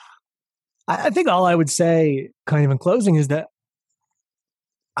 I think all I would say, kind of in closing, is that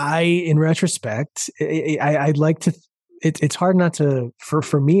in retrospect, I'd like to. It's hard not to,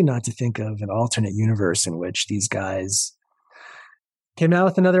 for me, not to think of an alternate universe in which these guys came out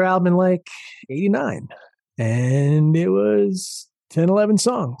with another album in like '89, and it was 10, 11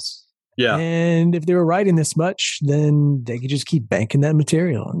 songs. Yeah. And if they were writing this much, then they could just keep banking that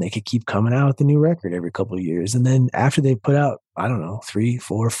material and they could keep coming out with a new record every couple of years. And then after they put out, I don't know, 3,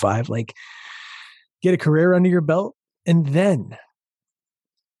 4, 5, like get a career under your belt and then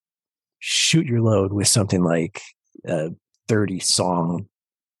shoot your load with something like a 30-song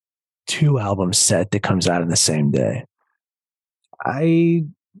 2-album set that comes out in the same day. I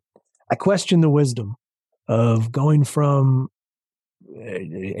question the wisdom of going from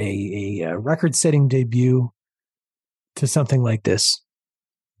a record-setting debut to something like this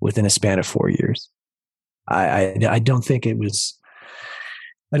within a span of 4 years. I don't think it was.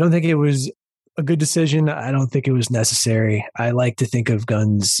 I don't think it was a good decision. I don't think it was necessary. I like to think of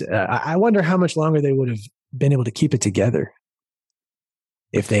Guns. I wonder how much longer they would have been able to keep it together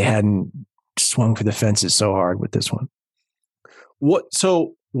if they hadn't swung for the fences so hard with this one.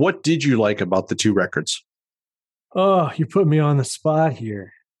 What did you like about the 2 records? Oh, you put me on the spot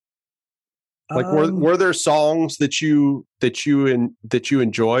here. Like, were there songs that you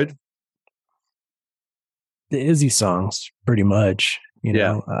enjoyed? The Izzy songs, pretty much.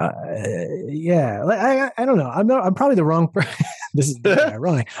 Yeah. I don't know. I'm probably the wrong person. This is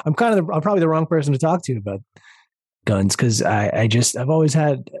ironic. I'm probably the wrong person to talk to about Guns because I've always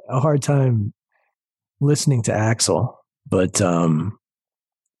had a hard time listening to Axl, but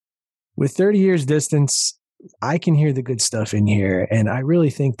with 30 years distance, I can hear the good stuff in here. And I really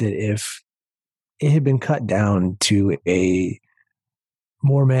think that if it had been cut down to a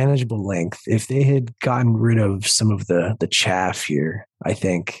more manageable length, if they had gotten rid of some of the chaff here, I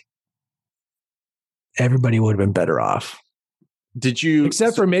think everybody would have been better off. Did you?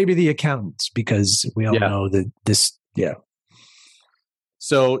 Except for maybe the accountants, because we all know that this,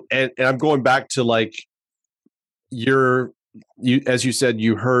 So, and I'm going back to like you, as you said,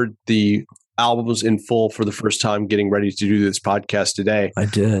 you heard the albums in full for the first time getting ready to do this podcast today. I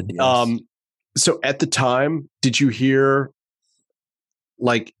did. Yes. So at the time, did you hear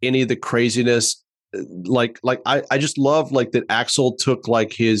like any of the craziness? I just love like that Axl took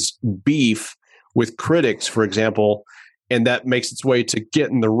like his beef with critics, for example, and that makes its way to Get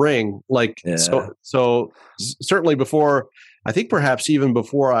in the Ring. So certainly before, I think perhaps even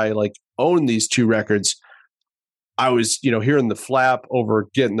before I like owned these two records, I was, hearing the flap over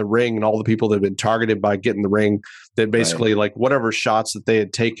Get in the Ring and all the people that have been targeted by Get in the Ring, that basically like whatever shots that they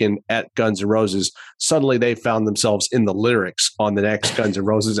had taken at Guns N' Roses, suddenly they found themselves in the lyrics on the next Guns N'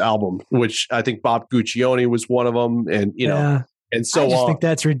 Roses album, which I think Bob Guccione was one of them. And, and so I just think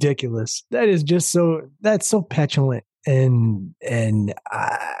that's ridiculous. That is just that's so petulant.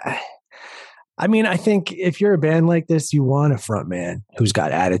 I think if you're a band like this, you want a front man who's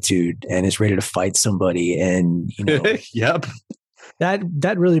got attitude and is ready to fight somebody. And, yep.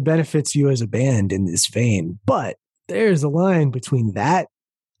 That really benefits you as a band in this vein. But there's a line between that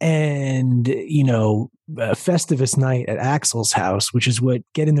and, a Festivus night at Axl's house, which is what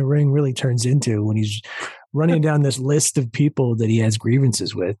Get in the Ring really turns into when he's running down this list of people that he has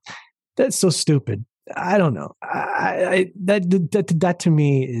grievances with. That's so stupid. I don't know. That to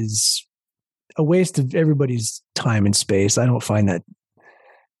me is a waste of everybody's time and space. I don't find that.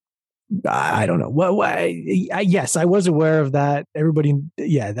 I don't know. Yes, I was aware of that. Everybody,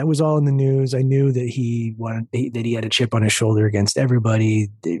 that was all in the news. I knew that that he had a chip on his shoulder against everybody.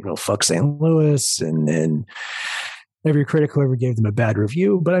 Fuck St. Louis, and every critic who ever gave them a bad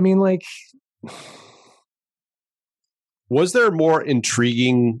review. But I mean, like, was there more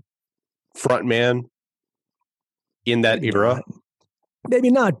intriguing frontman in that era? Maybe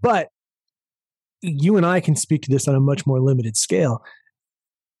not, but you and I can speak to this on a much more limited scale.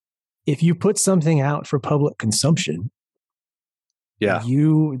 If you put something out for public consumption,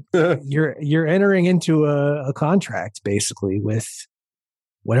 you're entering into a contract basically with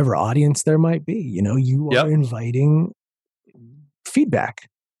whatever audience there might be. You are inviting feedback,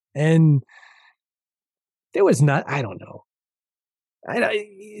 and there was not. I don't know. I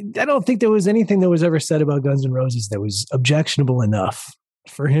don't think there was anything that was ever said about Guns N' Roses that was objectionable enough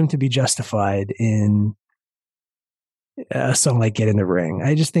for him to be justified in a song like Get in the Ring.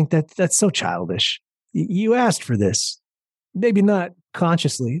 I just think that's so childish. You asked for this, maybe not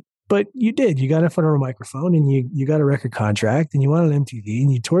consciously, but you did. You got in front of a microphone and you got a record contract and you went on MTV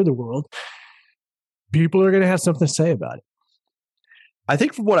and you toured the world. People are going to have something to say about it. I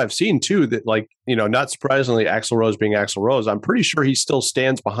think from what I've seen too, that not surprisingly, Axl Rose being Axl Rose, I'm pretty sure he still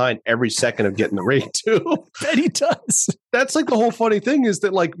stands behind every second of Get in the Ring too. Bet he does. That's like the whole funny thing is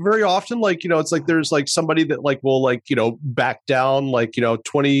that like very often, it's like there's like somebody that like will back down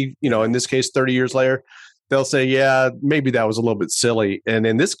 20, in this case, 30 years later, they'll say, yeah, maybe that was a little bit silly. And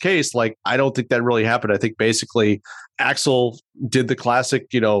in this case, I don't think that really happened. I think basically Axl did the classic,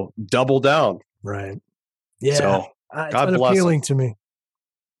 double down. Right. Yeah. So it's unappealing to me.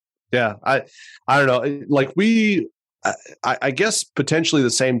 Yeah, I don't know. I guess potentially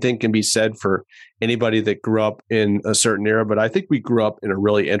the same thing can be said for anybody that grew up in a certain era, but I think we grew up in a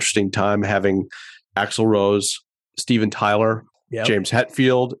really interesting time having Axl Rose, Steven Tyler, James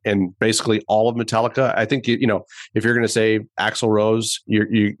Hetfield, and basically all of Metallica. I think if you're going to say Axl Rose,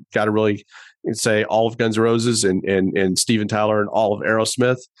 you got to really say all of Guns N' Roses and Steven Tyler and all of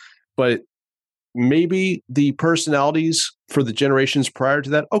Aerosmith, but maybe the personalities for the generations prior to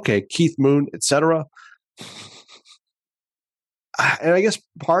that, okay, Keith Moon, etc. And I guess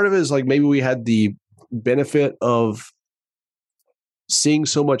part of it is maybe we had the benefit of seeing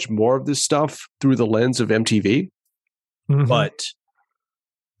so much more of this stuff through the lens of MTV. Mm-hmm. But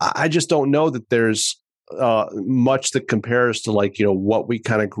I just don't know that there's much that compares to what we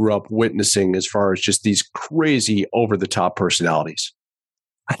kind of grew up witnessing as far as just these crazy over the top personalities.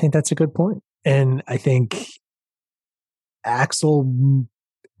 I think that's a good point. And I think Axl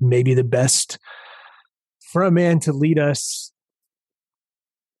may be the best for a man to lead us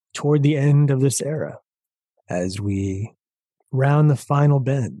toward the end of this era as we round the final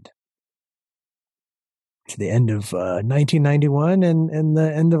bend to the end of 1991 and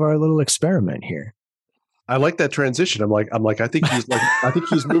the end of our little experiment here. I like that transition. I'm like, I think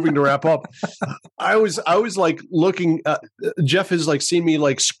he's moving to wrap up. I was looking, Jeff has seen me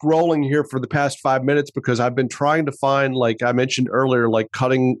scrolling here for the past 5 minutes because I've been trying to find, I mentioned earlier,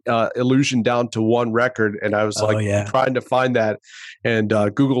 cutting Illusion down to one record. And I was trying to find that, and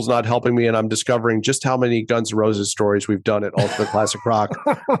Google's not helping me. And I'm discovering just how many Guns N' Roses stories we've done at Ultimate Classic Rock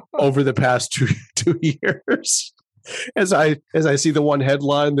over the past two years. As I see the one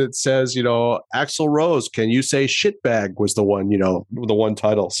headline that says, Axl Rose, can you say shitbag was the one, the one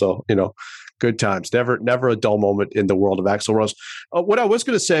title. So, Good times. Never a dull moment in the world of Axl Rose. What I was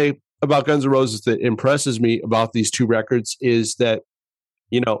going to say about Guns N' Roses that impresses me about these two records is that,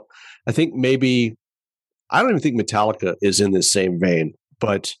 I think maybe, I don't even think Metallica is in this same vein,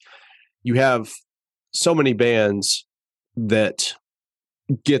 but you have so many bands that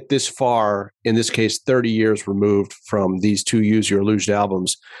get this far, in this case, 30 years removed from these two Use Your Illusion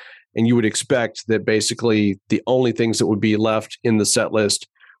albums. And you would expect that basically the only things that would be left in the set list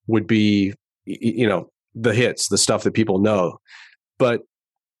would be, the hits, the stuff that people know. But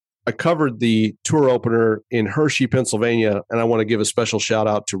I covered the tour opener in Hershey, Pennsylvania, and I want to give a special shout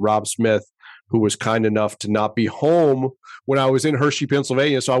out to Rob Smith, who was kind enough to not be home when I was in Hershey,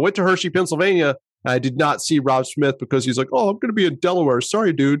 Pennsylvania. So I went to Hershey, Pennsylvania. I did not see Rob Smith because he's like, "Oh, I'm going to be in Delaware.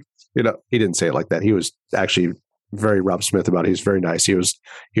 Sorry, dude." He didn't say it like that. He was actually very Rob Smith about it. He was very nice. He was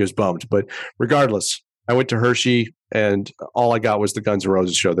bummed. But regardless, I went to Hershey, and all I got was the Guns N'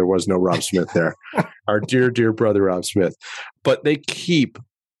 Roses show. There was no Rob Smith there. Our dear, dear brother, Rob Smith. But they keep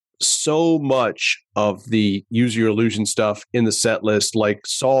so much of the Use Your Illusion stuff in the set list, like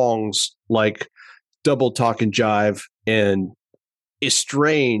songs like Double Talk and Jive and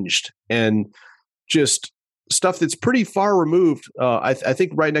Estranged, and just stuff that's pretty far removed. I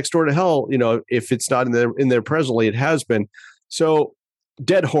think Right Next Door to Hell, if it's not in there presently, it has been. So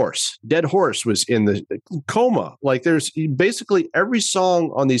Dead Horse was in the Coma. Like, there's basically every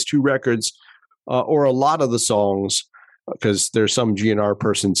song on these two records, or a lot of the songs, because there's some GNR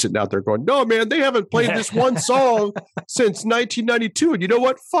person sitting out there going, "No, man, they haven't played this one song since 1992. And you know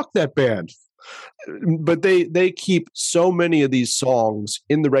what? Fuck that band." But they keep so many of these songs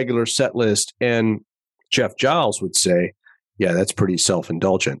in the regular set list. And Jeff Giles would say, "Yeah, that's pretty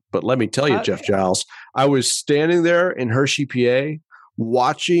self-indulgent." But let me tell you, Jeff Giles, I was standing there in Hershey, PA,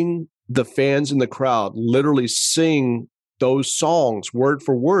 watching the fans in the crowd literally sing those songs word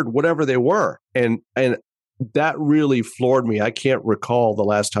for word, whatever they were. And that really floored me. I can't recall the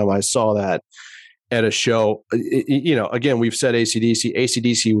last time I saw that at a show. Again, we've said AC/DC.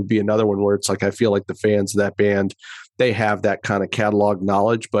 AC/DC would be another one where it's like, I feel like the fans of that band, they have that kind of catalog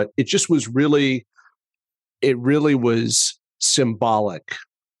knowledge, but it just was really, it really was symbolic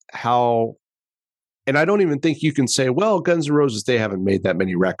how, and I don't even think you can say, well, Guns N' Roses, they haven't made that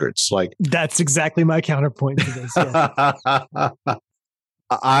many records. Like, that's exactly my counterpoint to this. Yeah.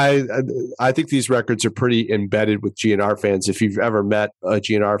 I think these records are pretty embedded with GNR fans. If you've ever met a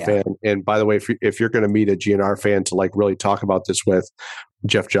GNR fan, and by the way, if you're going to meet a GNR fan to like really talk about this with,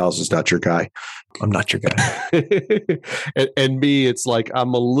 Jeff Giles is not your guy. I'm not your guy. and me, it's like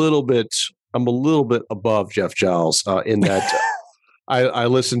I'm a little bit above Jeff Giles in that I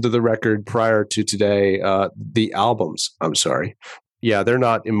listened to the record prior to today. The albums, I'm sorry, they're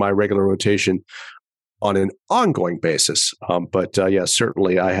not in my regular rotation on an ongoing basis. But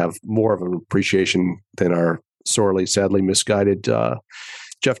certainly I have more of an appreciation than our sorely, sadly misguided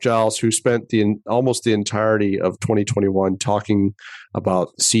Jeff Giles, who spent almost the entirety of 2021 talking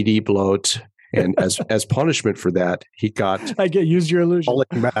about CD bloat. And as punishment for that, he got Use Your Illusion.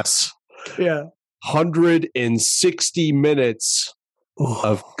 Mess. Yeah. 160 minutes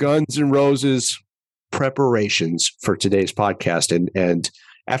of Guns N' Roses preparations for today's podcast. And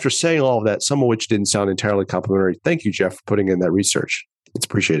after saying all of that, some of which didn't sound entirely complimentary, thank you, Jeff, for putting in that research. It's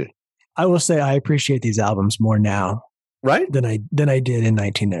appreciated. I will say I appreciate these albums more now, right, than I did in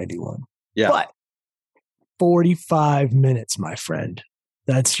 1991. Yeah, but 45 minutes, my friend.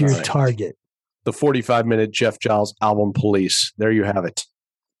 That's your target. The 45-minute Jeff Giles album police. There you have it.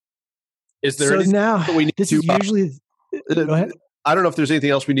 Is there anything that we need this to? Is usually. Go ahead. I don't know if there's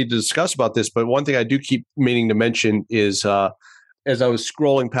anything else we need to discuss about this, but one thing I do keep meaning to mention is, as I was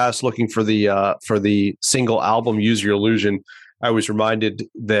scrolling past looking for the single album Use Your Illusion, I was reminded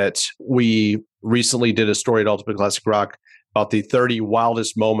that we recently did a story at Ultimate Classic Rock about the 30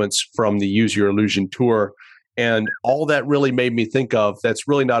 wildest moments from the Use Your Illusion tour. And all that really made me think of, that's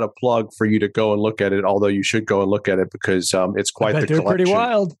really not a plug for you to go and look at it, although you should go and look at it because it's quite the collection. Pretty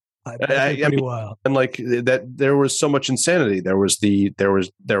wild. Wild. And like that, there was so much insanity. There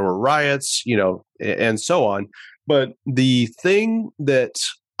were riots, and so on. But the thing that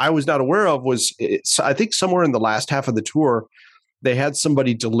I was not aware of was, I think somewhere in the last half of the tour, they had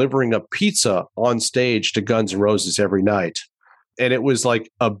somebody delivering a pizza on stage to Guns N' Roses every night. And it was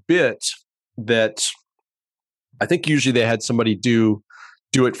like a bit that I think usually they had somebody do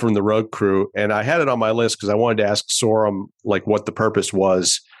it from the road crew. And I had it on my list because I wanted to ask Sorum like what the purpose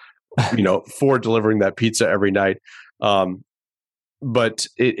was, for delivering that pizza every night. But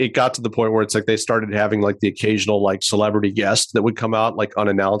it got to the point where it's like they started having like the occasional like celebrity guest that would come out like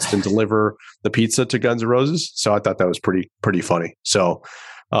unannounced and deliver the pizza to Guns N' Roses. So I thought that was pretty funny. So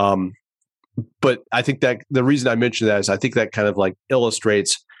But I think that the reason I mention that is I think that kind of like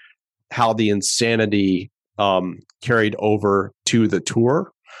illustrates how the insanity carried over to the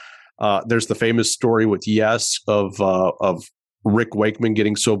tour. There's the famous story with Yes of Rick Wakeman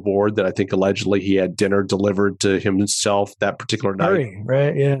getting so bored that I think allegedly he had dinner delivered to himself that particular night. Curry,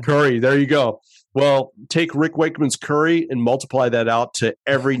 right? Yeah. Curry, there you go. Well, take Rick Wakeman's curry and multiply that out to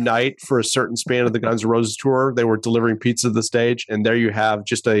every night for a certain span of the Guns N' Roses tour. They were delivering pizza to the stage, and there you have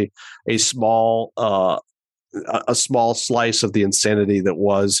just a small slice of the insanity that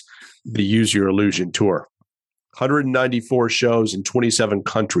was the Use Your Illusion tour. 194 shows in 27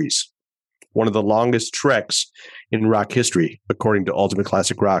 countries. One of the longest treks in rock history, according to Ultimate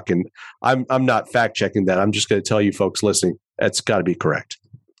Classic Rock. And I'm not fact checking that. I'm just going to tell you folks listening, that's got to be correct.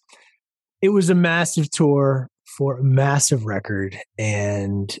 It was a massive tour for a massive record.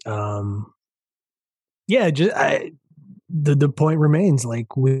 And the point remains,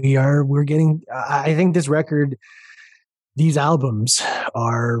 like we're getting, I think this record, these albums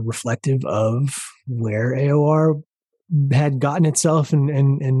are reflective of where AOR had gotten itself and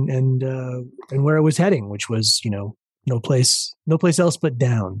where it was heading, which was, no place else but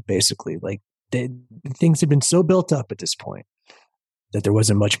down, basically. Like things had been so built up at this point that there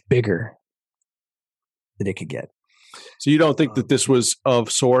wasn't much bigger that it could get. So you don't think that this was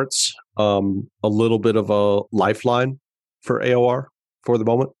of sorts, a little bit of a lifeline for AOR for the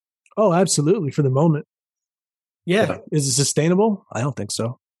moment? Oh, absolutely. For the moment. Yeah. Is it sustainable? I don't think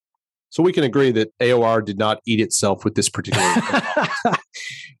so. So we can agree that AOR did not eat itself with this particular.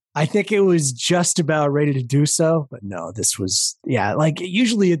 I think it was just about ready to do so, but no, this was, like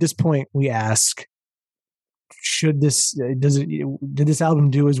usually at this point we ask, did this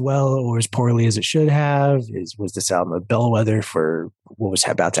album do as well or as poorly as it should have? Was this album a bellwether for what was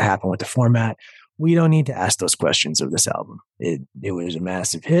about to happen with the format? We don't need to ask those questions of this album. It was a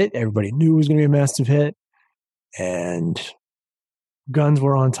massive hit. Everybody knew it was going to be a massive hit, and Guns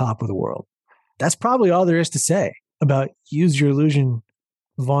were on top of the world. That's probably all there is to say about Use Your Illusion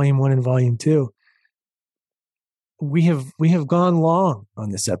Volume 1 and Volume 2. We have gone long on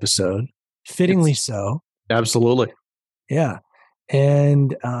this episode, fittingly so. Absolutely. Yeah.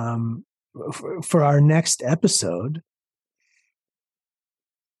 And for our next episode,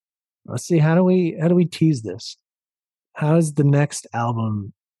 let's see, how do we tease this? How is the next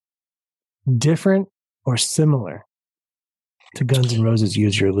album different or similar to Guns N' Roses'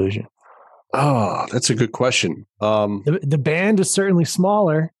 Use Your Illusion? Oh, that's a good question. The band is certainly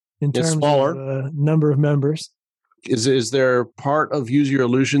smaller in terms of number of members. Is there part of Use Your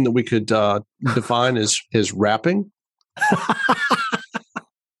Illusion that we could define as rapping?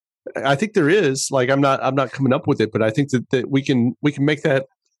 I think there is. Like I'm not coming up with it, but I think that we can make that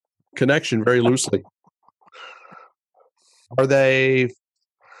connection very loosely. Are they?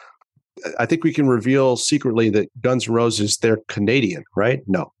 I think we can reveal secretly that Guns N' Roses, they're Canadian, right?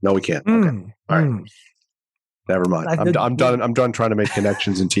 No, we can't. Okay. All right. Never mind. I'm done. I'm done trying to make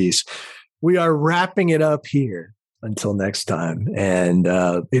connections and tease. We are wrapping it up here until next time. And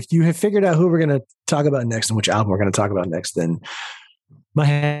if you have figured out who we're going to talk about next and which album we're going to talk about next, then my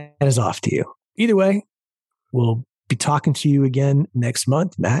hat is off to you. Either way, we'll be talking to you again next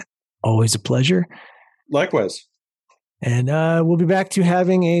month. Matt, always a pleasure. Likewise. And we'll be back to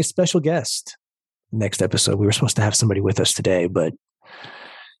having a special guest next episode. We were supposed to have somebody with us today, but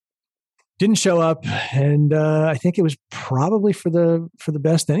didn't show up. And I think it was probably for the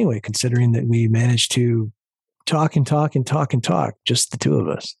best anyway, considering that we managed to talk, just the two of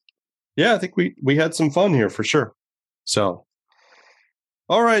us. Yeah, I think we had some fun here for sure. So,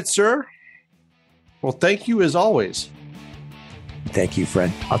 all right, sir. Well, thank you as always. Thank you,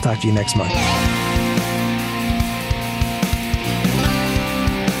 friend. I'll talk to you next month.